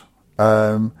 corners.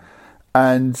 And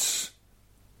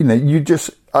you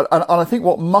just... And I think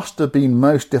what must have been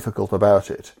most difficult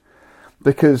about it,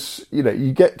 because,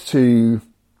 you get to...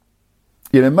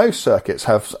 most circuits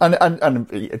have,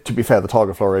 and to be fair, the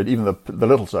Targa Florio, even the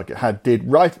little circuit, did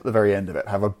right at the very end of it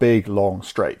have a big long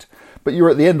straight. But you were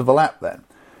at the end of the lap then.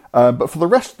 But for the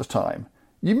rest of the time,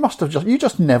 you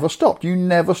just never stopped. You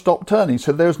never stopped turning.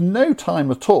 So there's no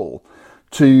time at all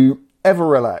to ever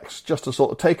relax, just to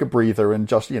sort of take a breather and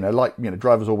just,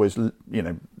 drivers always,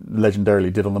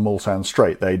 legendarily did on the Mulsanne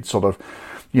straight. They'd sort of,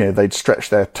 they'd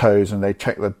stretch their toes and they'd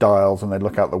check the dials and they'd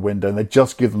look out the window and they'd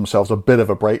just give themselves a bit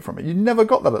of a break from it. You never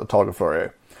got that at the Targa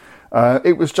Florio.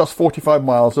 It was just 45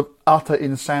 miles of utter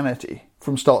insanity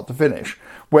from start to finish,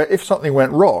 where if something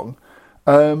went wrong,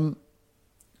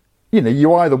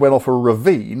 you either went off a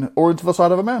ravine or into the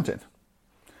side of a mountain.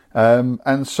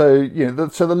 And so,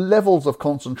 so the levels of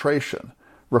concentration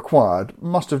required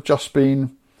must have just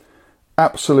been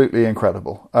absolutely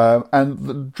incredible. And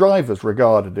the drivers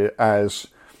regarded it as,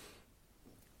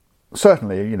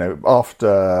 certainly,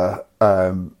 after,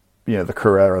 the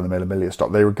Carrera and the Mille Miglia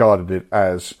stop, they regarded it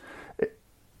as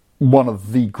one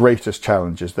of the greatest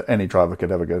challenges that any driver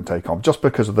could ever go and take on, just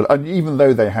because of and even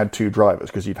though they had two drivers,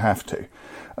 because you'd have to,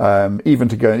 even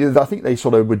to go, I think they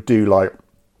sort of would do like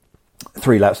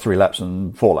 3 laps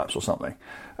and 4 laps or something.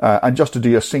 And just to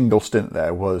do a single stint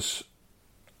there was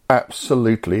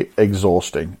absolutely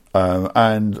exhausting.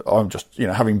 And I'm just,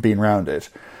 having been round it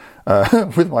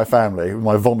with my family, with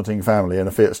my vomiting family in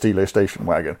a Fiat Stilo station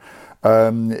wagon,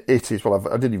 it is,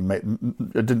 I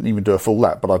didn't even do a full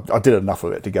lap, but I did enough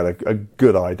of it to get a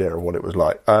good idea of what it was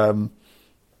like.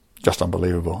 Just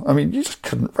unbelievable. I mean, you just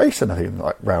couldn't race anything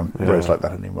like roads like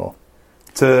that anymore.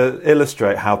 To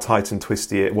illustrate how tight and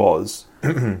twisty it was,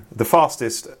 the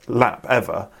fastest lap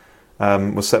ever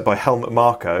was set by Helmut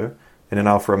Marko in an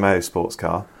Alfa Romeo sports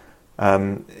car.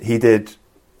 He did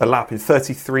a lap in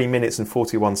 33 minutes and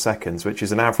 41 seconds, which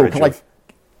is an average of...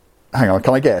 Hang on,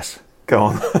 can I guess? Go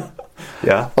on.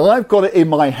 Yeah. I've got it in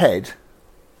my head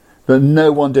that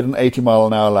no one did an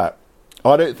 80-mile-an-hour lap.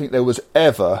 I don't think there was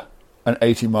ever an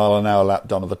 80-mile-an-hour lap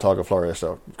done of the Targa Florio,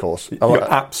 so of course. You're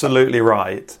absolutely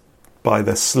right, by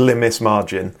the slimmest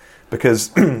margin,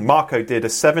 because Marco did a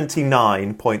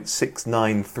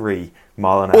 79.693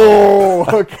 mile an hour. Oh,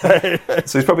 okay.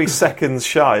 So he's probably seconds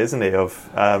shy, isn't he, of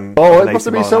it must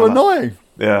have been so annoying.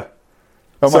 Yeah.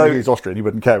 Well, he's Austrian, he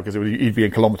wouldn't care because he'd be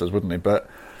in kilometres, wouldn't he? But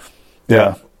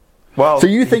yeah. Well, so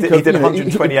you think he did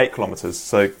 128 kilometres,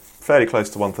 so fairly close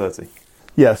to 130.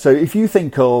 Yeah, so if you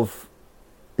think of...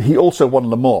 He also won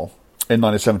Le Mans in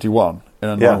 1971 in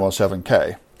a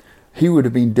 917K. He would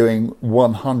have been doing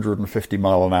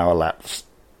 150-mile-an-hour laps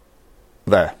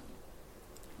there.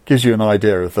 Gives you an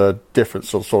idea of the different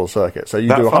sort of circuit. So you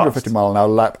do 150-mile-an-hour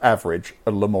lap average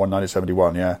at Le Mans in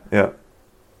 1971, yeah. Yeah.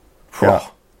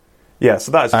 Yeah,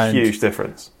 so that is a huge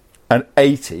difference. And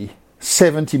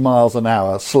 70 miles an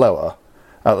hour slower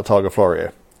at the Targa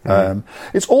Florio.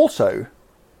 It's also,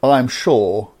 I'm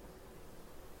sure,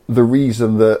 the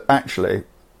reason that actually...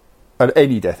 And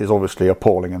any death is obviously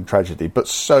appalling and tragedy, but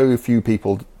so few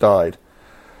people died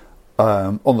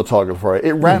on the Targa Florio.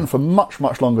 It ran for much,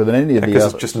 much longer than any of the others.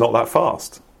 Because it's just not that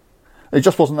fast. It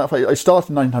just wasn't that fast. It started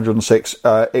in 1906.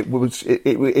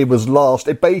 It was last.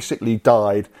 It basically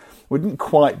died. It didn't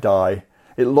quite die.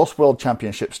 It lost World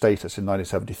Championship status in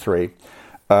 1973,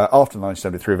 after the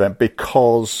 1973 event,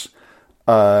 because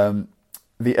the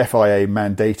FIA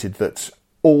mandated that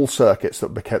all circuits that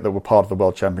were part of the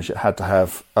World Championship had to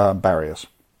have barriers.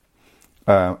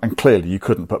 And clearly you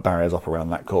couldn't put barriers up around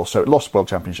that course. So it lost World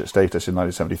Championship status in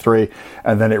 1973,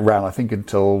 and then it ran, I think,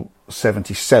 until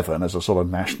 77 as a sort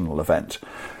of national event,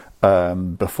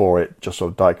 before it just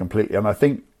sort of died completely. And I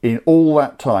think in all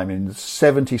that time, in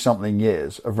 70-something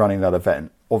years of running that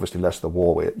event, obviously less the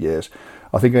war years,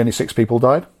 I think only 6 people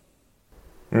died.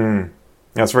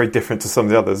 That's very different to some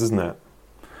of the others, isn't it?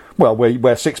 Well,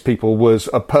 where 6 people was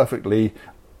a perfectly,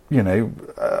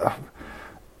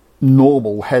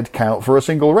 normal head count for a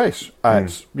single race.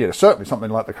 And certainly something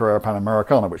like the Carrera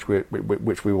Panamericana, which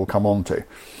we will come on to,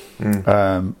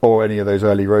 or any of those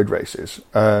early road races.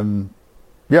 So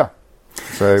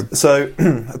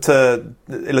to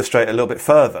illustrate a little bit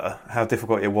further how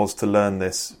difficult it was to learn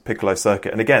this Piccolo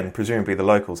circuit, and again, presumably the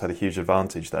locals had a huge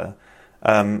advantage there.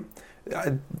 And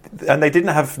they didn't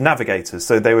have navigators,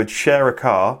 so they would share a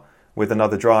car with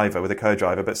another driver, with a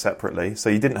co-driver, but separately. So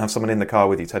you didn't have someone in the car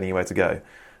with you telling you where to go,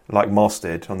 like Moss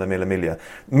did on the Mille Miglia.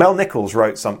 Mel Nichols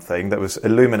wrote something that was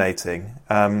illuminating.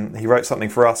 He wrote something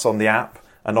for us on the app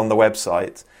and on the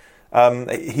website.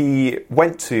 He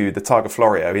went to the Targa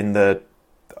Florio in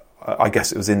I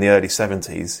guess it was in the early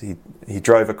 70s. He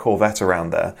drove a Corvette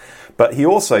around there. But he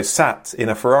also sat in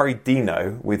a Ferrari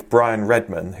Dino with Brian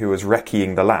Redman, who was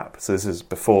recceing the lap. So this is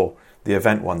before the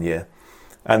event one year.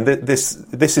 And this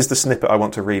is the snippet I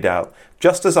want to read out.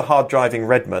 Just as a hard-driving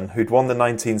Redman, who'd won the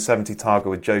 1970 Targa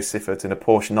with Joe Siffert in a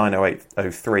Porsche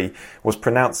 90803, was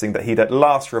pronouncing that he'd at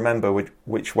last remember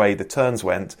which way the turns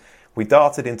went, we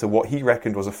darted into what he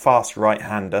reckoned was a fast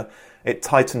right-hander. It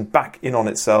tightened back in on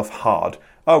itself hard.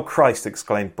 "Oh, Christ,"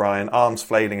 exclaimed Brian, arms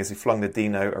flailing as he flung the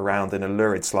Dino around in a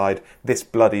lurid slide. "This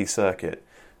bloody circuit."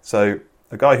 So,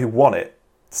 the guy who won it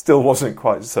still wasn't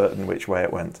quite certain which way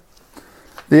it went.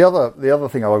 The other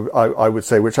thing I would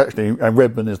say, which actually, and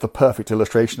Redman is the perfect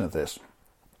illustration of this,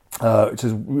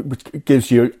 which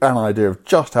gives you an idea of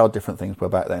just how different things were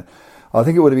back then. I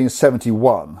think it would have been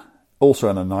 71, also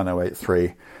in a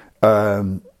 908.3.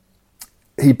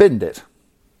 He binned it,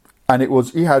 and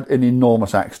he had an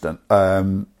enormous accident.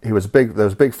 There was a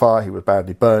big fire. He was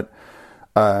badly burnt.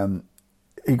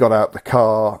 He got out the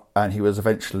car, and he was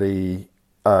eventually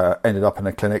ended up in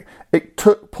a clinic. It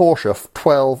took Porsche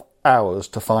 12 hours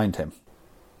to find him.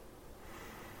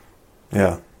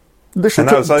 Yeah. And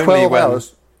that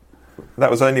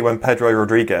was only when Pedro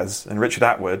Rodriguez and Richard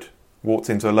Atwood walked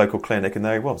into a local clinic, and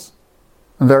there he was.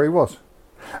 And there he was.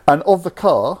 And of the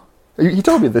car, he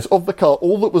told me this, of the car,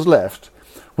 all that was left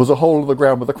was a hole in the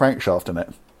ground with a crankshaft in it.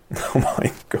 Oh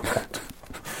my God.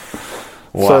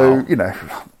 Wow. So,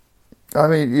 I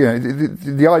mean,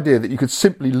 the idea that you could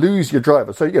simply lose your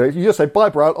driver. So, if you just say, "Bye,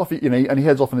 Brian," off, and he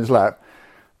heads off in his lap,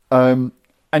 and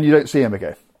you don't see him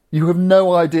again. You have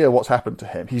no idea what's happened to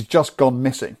him. He's just gone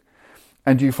missing.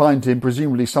 And you find him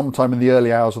presumably sometime in the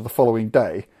early hours of the following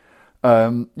day,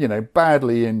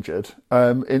 badly injured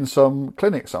in some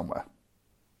clinic somewhere.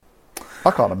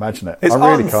 I can't imagine it. It's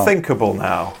I really unthinkable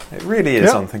now. It really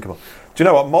is unthinkable. Do you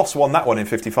know what? Moss won that one in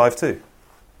 55 too.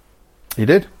 He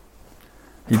did.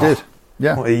 He did.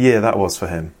 Yeah. What a year that was for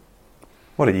him.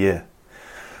 What a year.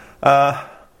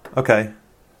 Okay.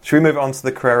 Should we move on to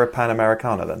the Carrera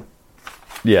Panamericana then?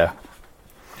 Yeah.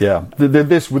 Yeah.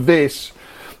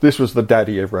 This was the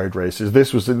daddy of road races.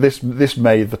 This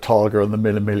made the Targa and the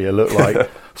Mille Miglia look like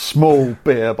small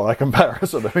beer by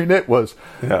comparison. I mean, it was.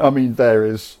 Yeah. I mean,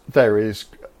 there's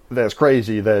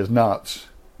crazy, there's nuts,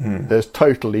 there's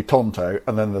totally tonto,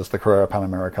 and then there's the Carrera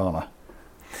Panamericana.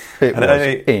 It was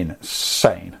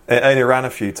insane. It only ran a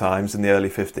few times in the early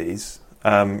 50s.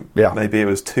 Maybe it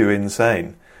was too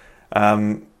insane.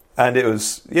 And it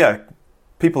was,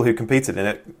 people who competed in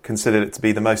it considered it to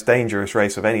be the most dangerous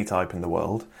race of any type in the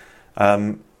world.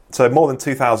 So more than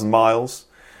 2,000 miles.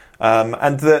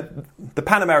 And the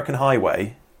Pan American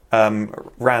Highway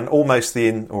runs almost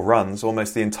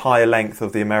the entire length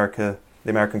of the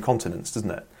American continents,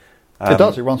 doesn't it? It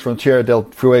does. It runs from Tierra del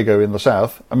Fuego in the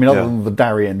south. I mean, other than the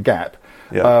Darien Gap,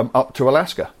 up to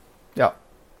Alaska. Yeah.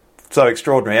 So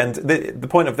extraordinary. And the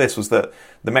point of this was that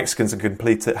the Mexicans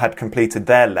had completed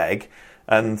their leg,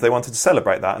 and they wanted to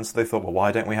celebrate that. And so they thought, well,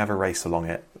 why don't we have a race along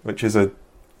it? Which is a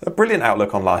brilliant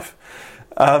outlook on life.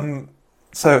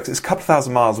 So it's a couple of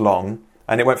thousand miles long,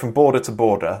 and it went from border to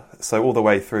border, so all the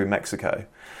way through Mexico.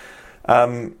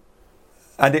 And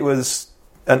it was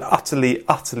an utterly,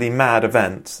 utterly mad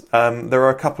event. There are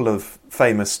a couple of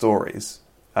famous stories.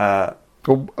 Well,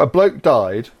 a bloke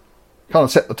died, kind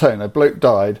of set the tone, a bloke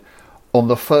died on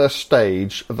the first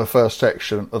stage of the first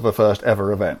section of the first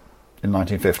ever event in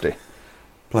 1950.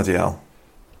 Bloody hell.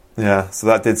 Yeah, so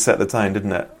that did set the tone,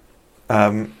 didn't it?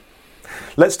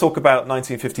 Let's talk about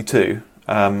 1952,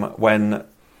 when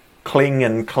Kling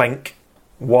and Klenk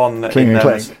won in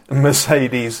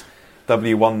Mercedes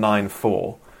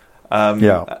W194.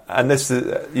 And this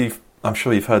is, I'm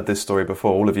sure you've heard this story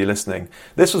before, all of you listening.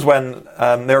 This was when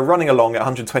they were running along at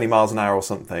 120 miles an hour or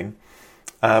something,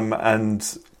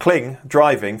 and Kling,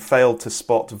 driving, failed to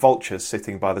spot vultures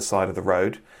sitting by the side of the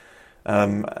road.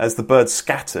 As the birds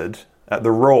scattered at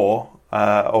the roar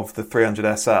of the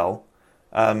 300 SL,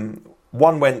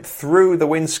 one went through the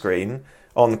windscreen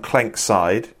on Klenk's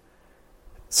side,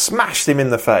 smashed him in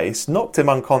the face, knocked him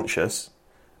unconscious,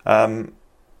 and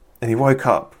he woke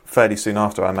up fairly soon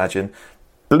after, I imagine,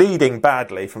 bleeding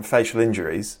badly from facial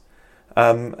injuries,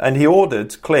 and he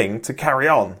ordered Kling to carry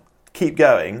on, keep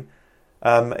going,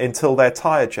 until their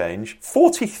tyre change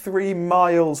 43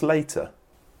 miles later.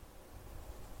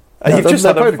 And you've just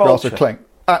had a vulture. Of Kling,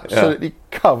 absolutely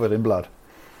covered in blood.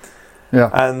 Yeah.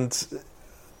 And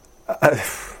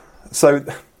so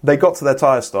they got to their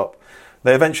tyre stop.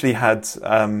 They eventually had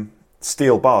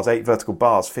steel bars, 8 vertical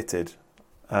bars fitted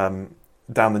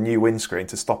down the new windscreen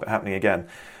to stop it happening again.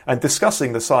 And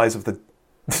discussing the size of the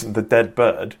dead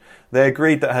bird, they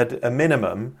agreed that it had a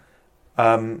minimum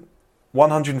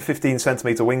 115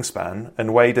 centimetre wingspan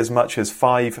and weighed as much as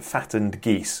 5 fattened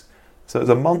geese. So it was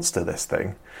a monster, this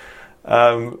thing.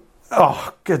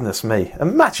 Oh, goodness me.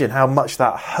 Imagine how much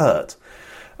that hurt.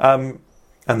 And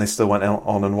they still went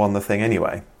on and won the thing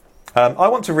anyway. I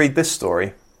want to read this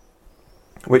story,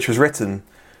 which was written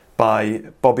by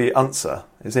Bobby Unser.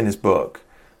 It's in his book.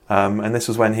 And this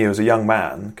was when he was a young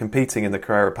man competing in the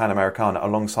Carrera Panamericana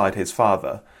alongside his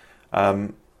father.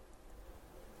 And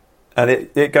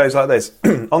it goes like this.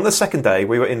 On the second day,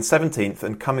 we were in 17th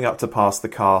and coming up to pass the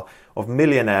car of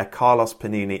millionaire Carlos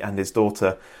Panini and his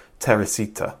daughter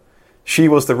Teresita. She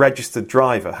was the registered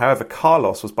driver. However,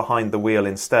 Carlos was behind the wheel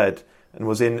instead and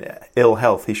was in ill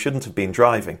health. He shouldn't have been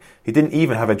driving. He didn't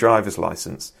even have a driver's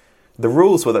license. The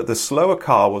rules were that the slower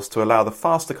car was to allow the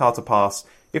faster car to pass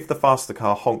if the faster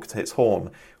car honked its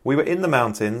horn. We were in the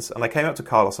mountains and I came up to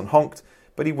Carlos and honked,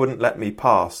 but he wouldn't let me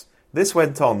pass. This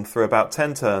went on through about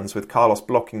 10 turns with Carlos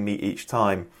blocking me each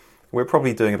time. We were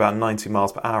probably doing about 90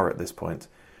 miles per hour at this point.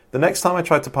 The next time I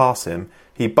tried to pass him,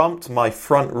 he bumped my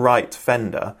front right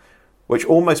fender, which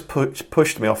almost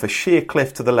pushed me off a sheer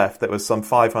cliff to the left that was some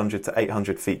 500 to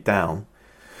 800 feet down.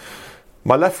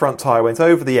 My left front tyre went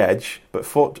over the edge, but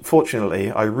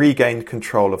fortunately I regained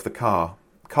control of the car.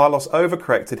 Carlos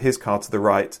overcorrected his car to the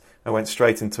right and went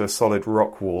straight into a solid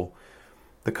rock wall.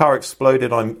 The car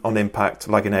exploded on impact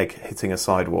like an egg hitting a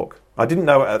sidewalk. I didn't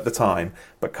know it at the time,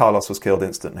 but Carlos was killed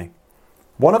instantly.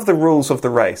 One of the rules of the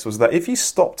race was that if you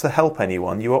stopped to help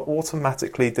anyone, you were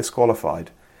automatically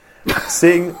disqualified.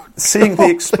 Seeing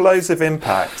the explosive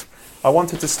impact, I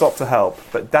wanted to stop to help,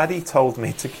 but Daddy told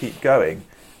me to keep going.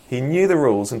 He knew the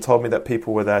rules and told me that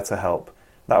people were there to help.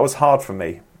 That was hard for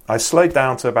me. I slowed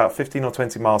down to about 15 or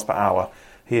 20 miles per hour.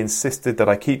 He insisted that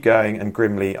I keep going, and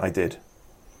grimly I did.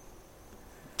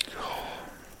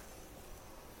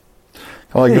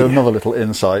 I'll give another little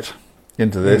insight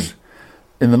into this.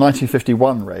 In the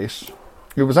 1951 race,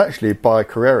 it was actually, by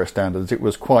Carrera standards, it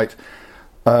was quite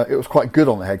good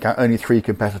on the head count. Only 3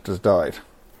 competitors died.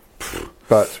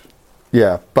 But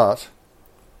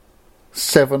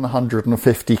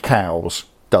 750 cows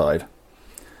died.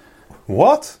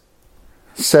 What?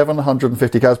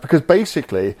 750 cows, because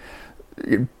basically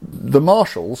the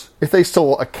marshals, if they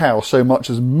saw a cow so much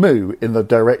as moo in the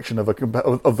direction of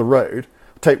the road,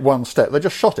 take one step, they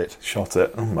just shot it. Shot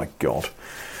it. Oh my God!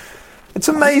 It's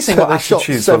amazing what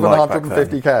attitudes were like back then.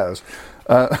 750 cows.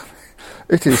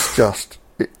 It is just.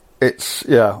 It's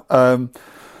yeah.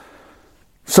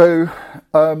 So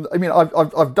I mean,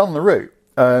 I've done the route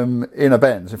in a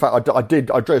Benz. In fact, I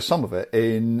drove some of it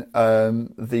in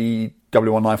the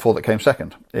W194 that came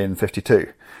second in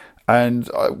 52. And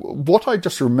what I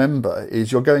just remember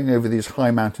is you're going over these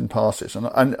high mountain passes,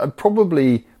 and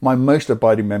probably my most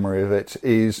abiding memory of it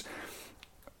is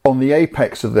on the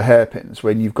apex of the hairpins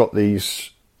when you've got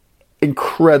these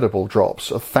incredible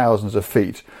drops of thousands of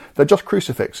feet. They're just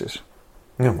crucifixes.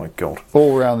 Oh my God!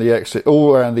 All around the exit,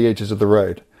 all around the edges of the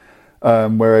road,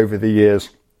 where over the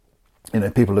years,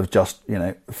 people have just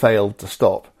failed to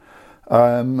stop,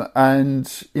 and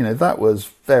that was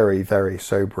very, very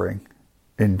sobering.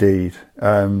 Indeed.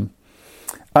 And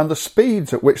the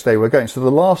speeds at which they were going. So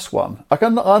the last one, I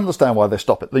understand why they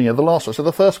stop it. The last one. So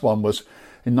the first one was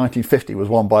in 1950, was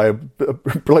won by a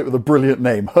bloke with a brilliant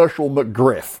name, Herschel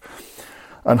McGriff.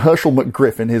 And Herschel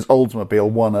McGriff in his Oldsmobile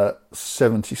won at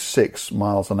 76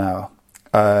 miles an hour.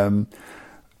 By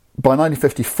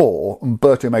 1954,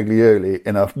 Umberto Maglioli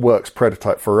in a works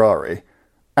prototype Ferrari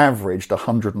averaged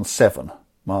 107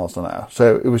 miles an hour.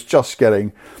 So it was just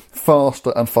getting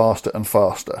faster and faster and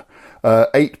faster.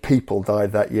 8 people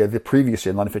died that year. The previous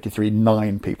year, 1953,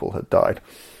 9 people had died.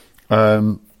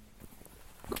 And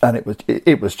it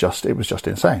was just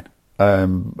insane.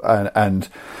 And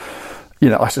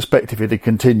I suspect if it had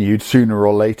continued sooner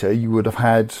or later, you would have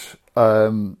had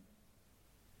an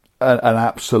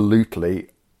absolutely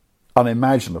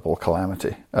unimaginable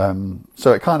calamity.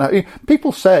 So it kind of,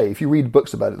 people say, if you read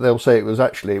books about it, they'll say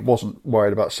it wasn't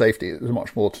worried about safety. It was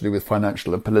much more to do with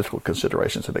financial and political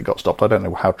considerations that it got stopped. I don't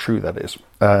know how true that is.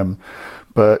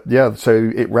 But yeah,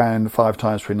 so it ran 5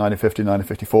 times between 1950 and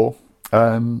 1954.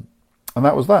 And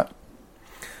that was that.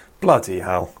 Bloody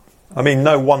hell. I mean,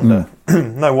 no wonder.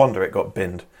 No wonder it got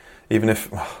binned. Even if,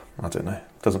 I don't know,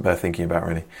 doesn't bear thinking about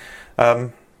really.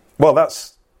 Well,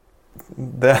 that's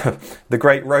the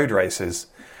great road races.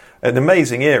 An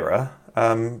amazing era,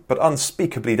 but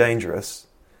unspeakably dangerous.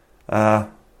 Okay,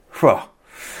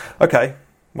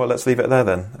 well, let's leave it there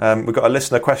then. We've got a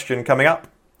listener question coming up.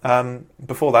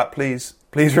 Before that, please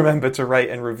remember to rate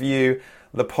and review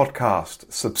the podcast.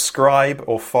 Subscribe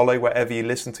or follow wherever you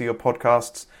listen to your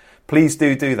podcasts. Please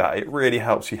do that. It really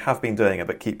helps. You have been doing it,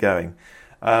 but keep going.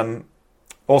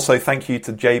 Also, thank you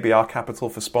to JBR Capital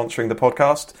for sponsoring the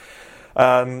podcast.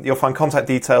 You'll find contact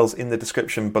details in the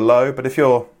description below. But if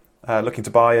you're looking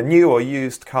to buy a new or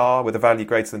used car with a value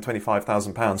greater than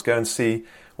 £25,000, go and see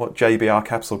what JBR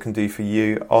Capital can do for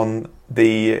you on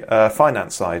the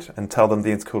finance side and tell them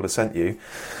the Intercooler sent you.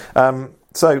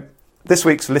 So this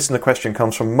week's listener question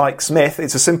comes from Mike Smith.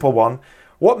 It's a simple one.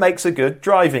 What makes a good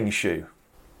driving shoe?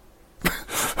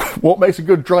 What makes a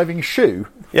good driving shoe?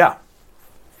 Yeah.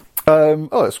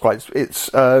 It's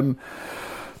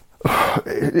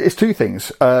two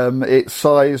things. It's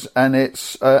size and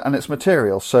it's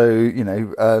material. So,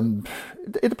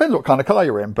 it depends what kind of car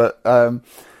you're in, but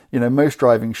most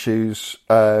driving shoes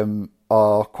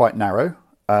are quite narrow.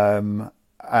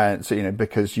 And so,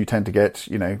 because you tend to get,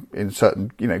 in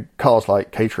certain, cars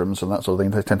like Caterhams and that sort of thing,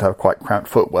 they tend to have quite cramped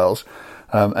footwells.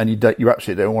 And you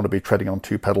absolutely don't want to be treading on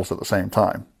two pedals at the same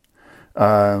time.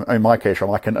 In my case,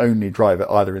 I can only drive it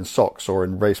either in socks or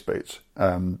in race boots,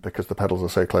 because the pedals are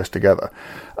so close together.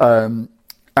 And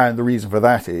the reason for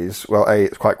that is, well, A,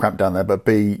 it's quite cramped down there, but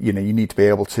B, you need to be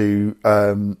able to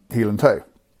heel and toe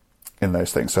in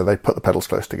those things. So they put the pedals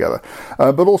close together.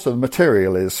 But also the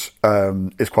material is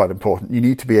quite important. You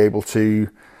need to be able to,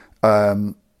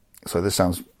 so this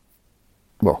sounds,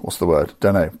 well, what's the word?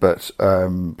 Don't know, but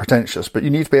pretentious. But you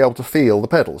need to be able to feel the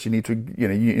pedals. You need to,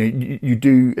 you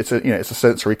do. It's a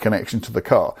sensory connection to the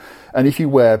car. And if you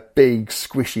wear big,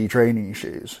 squishy training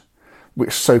shoes,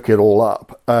 which soak it all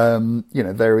up,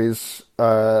 there is.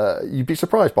 You'd be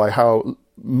surprised by how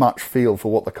much feel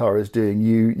for what the car is doing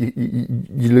you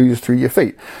lose through your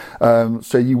feet.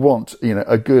 So you want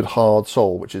a good hard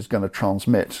sole which is going to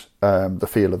transmit the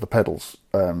feel of the pedals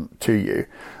to you.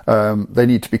 They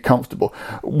need to be comfortable.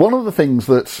 One of the things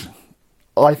that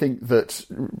I think that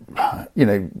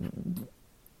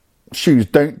shoes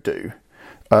don't do,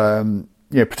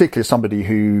 particularly somebody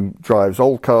who drives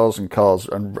old cars and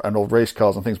old race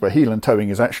cars and things where heel and towing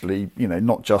is actually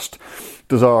not just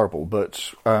desirable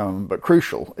but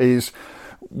crucial, is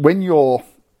when your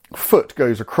foot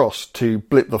goes across to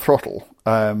blip the throttle.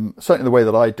 Certainly the way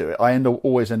that I do it, I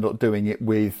always end up doing it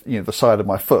with the side of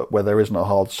my foot where there isn't a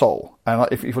hard sole. And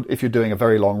if you're doing a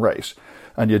very long race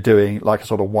and you're doing like a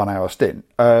sort of 1 hour stint,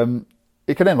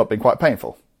 it can end up being quite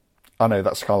painful. I know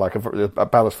that's kind of like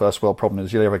about as first world problem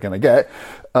as you're ever going to get.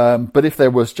 But if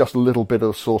there was just a little bit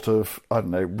of sort of, I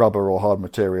don't know, rubber or hard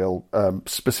material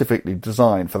specifically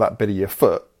designed for that bit of your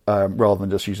foot, rather than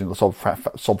just using the soft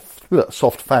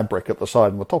fabric at the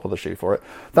side and the top of the shoe for it,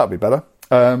 that would be better.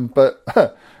 But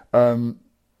other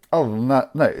than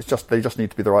that, no, they just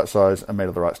need to be the right size and made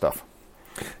of the right stuff.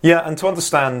 Yeah, and to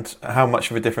understand how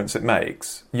much of a difference it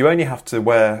makes, you only have to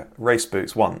wear race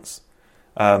boots once.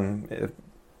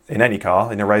 In any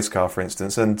car, in a race car, for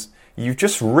instance, and you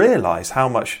just realise how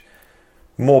much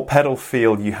more pedal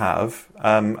feel you have,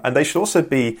 and they should also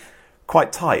be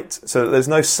quite tight, so that there's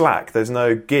no slack, there's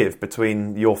no give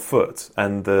between your foot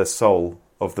and the sole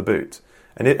of the boot.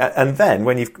 And then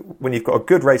when you've got a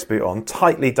good race boot on,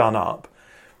 tightly done up,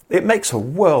 it makes a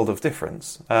world of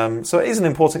difference. So it is an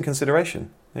important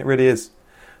consideration. It really is.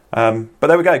 But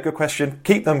there we go. Good question.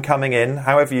 Keep them coming in,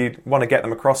 however you want to get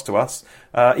them across to us.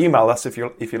 Email us if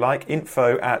you like,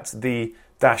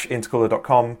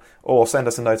 info@the-intercooler.com, or send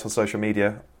us a note on social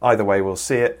media. Either way, we'll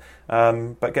see it.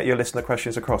 But get your listener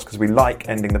questions across, because we like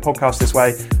ending the podcast this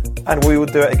way, and we will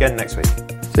do it again next week.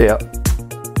 See ya.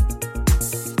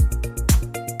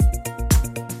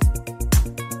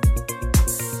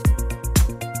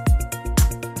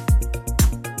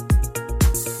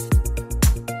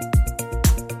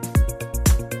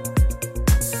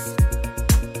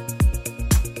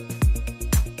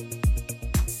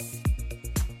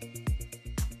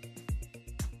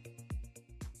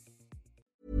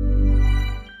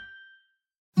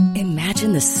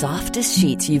 Imagine the softest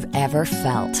sheets you've ever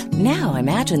felt. Now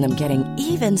imagine them getting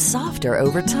even softer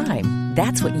over time.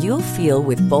 That's what you'll feel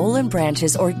with Boll &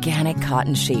 Branch's organic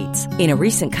cotton sheets. In a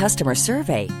recent customer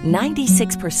survey,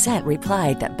 96%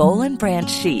 replied that Boll & Branch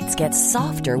sheets get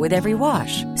softer with every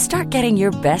wash. Start getting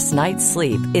your best night's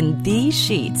sleep in these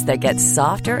sheets that get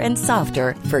softer and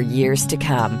softer for years to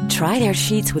come. Try their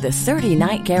sheets with a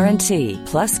 30-night guarantee.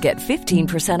 Plus, get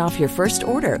 15% off your first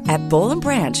order at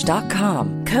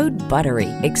bollandbranch.com. Code BUTTERY.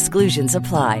 Exclusions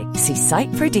apply. See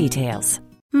site for details.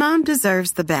 Mom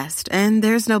deserves the best, and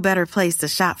there's no better place to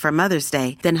shop for Mother's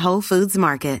Day than Whole Foods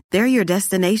Market. They're your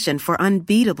destination for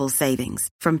unbeatable savings,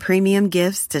 from premium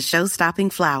gifts to show-stopping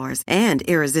flowers and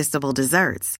irresistible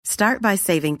desserts. Start by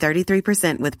saving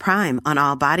 33% with Prime on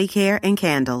all body care and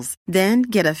candles. Then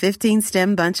get a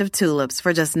 15-stem bunch of tulips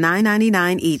for just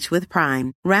 $9.99 each with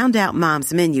Prime. Round out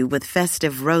Mom's menu with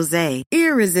festive rosé,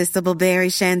 irresistible berry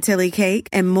chantilly cake,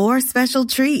 and more special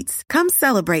treats. Come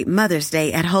celebrate Mother's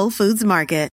Day at Whole Foods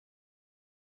Market.